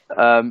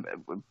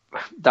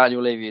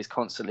 Daniel Levy has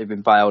constantly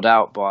been bailed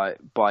out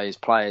by his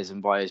players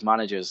and by his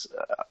managers,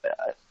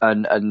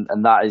 and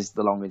that is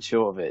the long and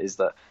short of it. Is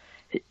that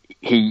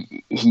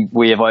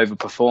we have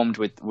overperformed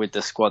with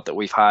the squad that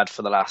we've had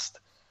for the last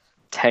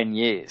 10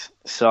 years.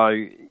 So,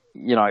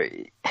 you know,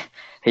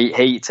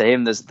 to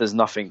him there's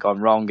nothing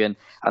gone wrong, and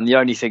the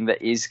only thing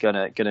that is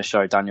gonna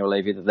show Daniel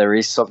Levy that there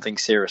is something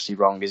seriously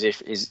wrong is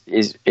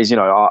you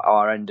know,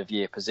 our end of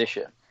year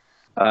position.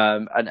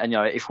 And you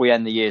know, if we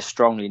end the year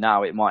strongly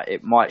now, it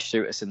might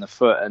shoot us in the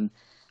foot,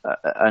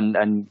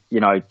 and you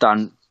know,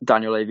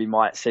 Daniel Levy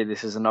might see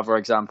this as another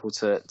example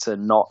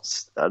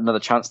another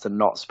chance to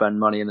not spend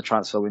money in the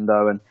transfer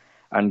window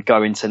and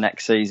go into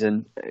next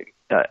season,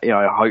 you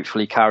know,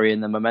 hopefully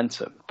carrying the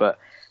momentum. But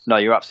no,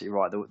 you're absolutely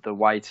right. The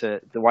way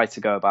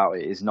to go about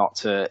it is not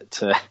to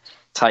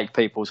take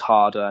people's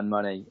hard-earned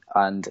money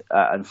and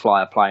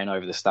fly a plane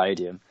over the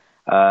stadium.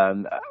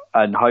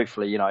 And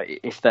hopefully, you know,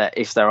 if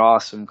there are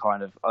some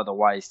kind of other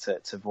ways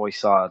to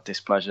voice our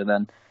displeasure,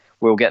 then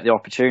we'll get the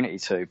opportunity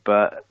to.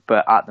 But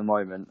at the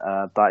moment,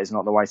 that is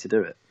not the way to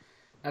do it.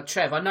 Now,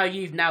 Trev, I know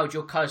you've nailed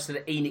your colours to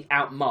the ENIC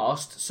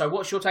Outmast, so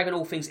what's your take on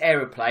all things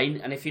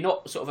aeroplane? And if you're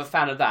not sort of a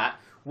fan of that,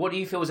 what do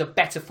you feel is a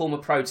better form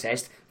of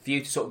protest for you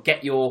to sort of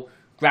get your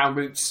ground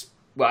roots,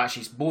 well,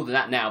 actually it's more than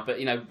that now, but,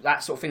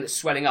 that sort of thing that's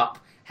swelling up,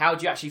 how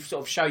do you actually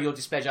sort of show your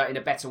displeasure in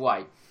a better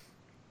way?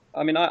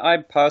 I mean, I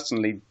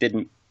personally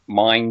didn't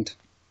mind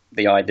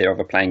the idea of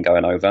a plane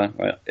going over.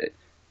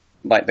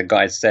 Like the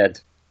guys said,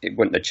 it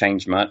wouldn't have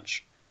changed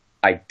much.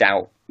 I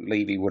doubt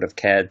Levy would have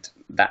cared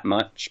that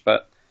much,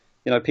 but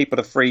people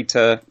are free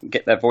to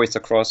get their voice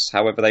across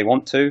however they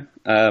want to,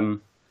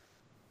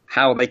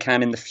 how they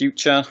can in the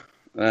future.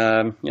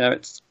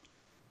 It's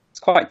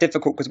quite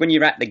difficult because when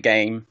you're at the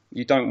game,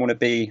 you don't want to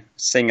be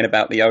singing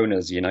about the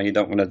owners. You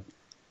don't want to,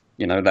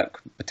 that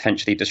could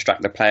potentially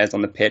distract the players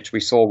on the pitch. We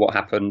saw what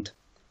happened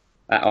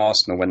at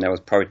Arsenal when there was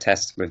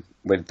protests with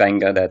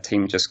Wenger. Their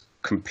team just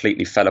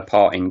completely fell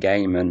apart in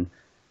game, and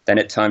then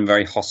it turned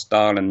very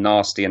hostile and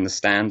nasty in the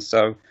stands.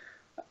 So,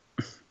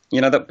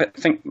 I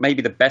think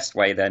maybe the best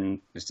way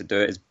then is to do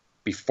it is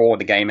before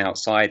the game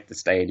outside the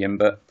stadium.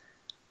 But,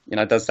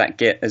 does that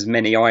get as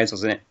many eyes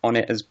on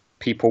it as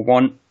people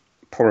want?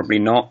 Probably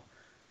not.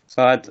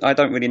 So I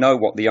don't really know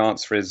what the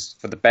answer is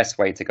for the best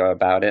way to go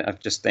about it. I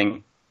just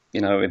think,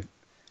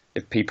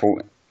 if people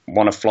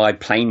want to fly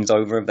planes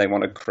over, if they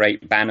want to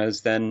create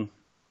banners, then,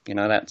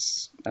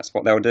 that's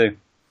what they'll do.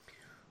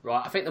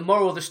 Right, I think the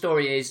moral of the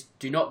story is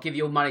do not give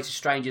your money to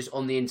strangers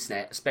on the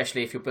internet,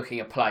 especially if you're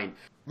booking a plane.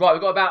 Right,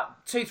 we've got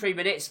about 2-3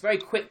 minutes. Very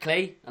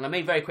quickly, and I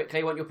mean very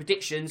quickly, I want your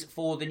predictions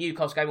for the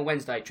Newcastle game on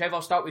Wednesday. Trev,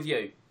 I'll start with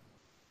you.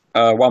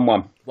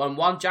 1-1.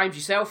 1-1. James,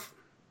 yourself?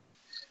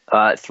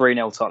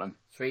 3-0 Tottenham.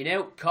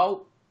 3-0.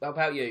 Cole, how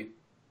about you?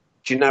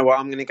 Do you know what?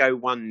 I'm going to go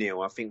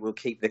 1-0. I think we'll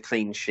keep the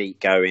clean sheet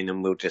going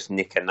and we'll just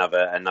nick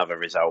another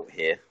result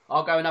here.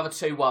 I'll go another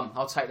 2-1.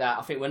 I'll take that.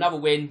 I think we're another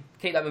win,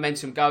 keep that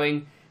momentum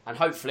going, and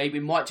hopefully we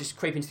might just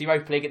creep into the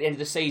Europa League at the end of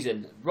the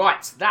season.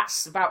 Right,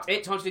 that's about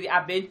it. Time to do the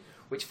admin,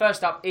 which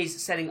first up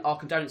is sending our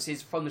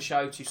condolences from the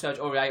show to Serge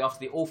Aurier after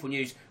the awful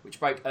news which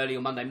broke early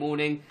on Monday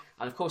morning.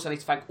 And of course I need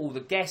to thank all the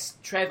guests.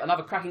 Trev,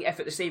 another cracking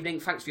effort this evening.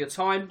 Thanks for your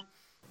time.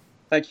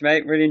 Thank you,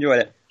 mate. Really enjoyed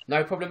it.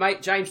 No problem,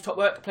 mate. James, top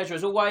work. Pleasure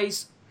as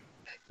always.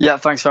 Yeah,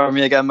 thanks for having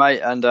me again,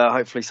 mate. And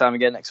hopefully Sam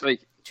again next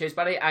week. Cheers,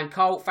 buddy. And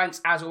Cole,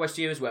 thanks as always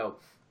to you as well.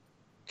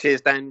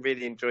 Cheers, Dan.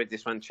 Really enjoyed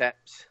this one,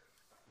 chaps.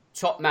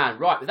 Top man.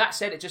 Right, with that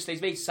said, it just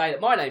leaves me to say that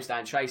my name's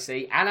Dan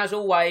Tracy. And as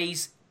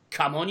always,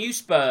 come on you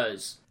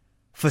Spurs.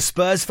 For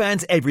Spurs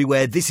fans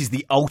everywhere, this is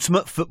the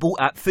ultimate football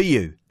app for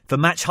you. For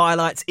match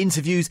highlights,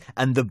 interviews,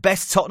 and the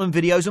best Tottenham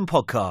videos and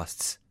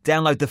podcasts.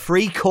 Download the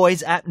free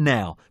Koi's app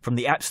now from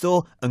the App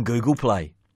Store and Google Play.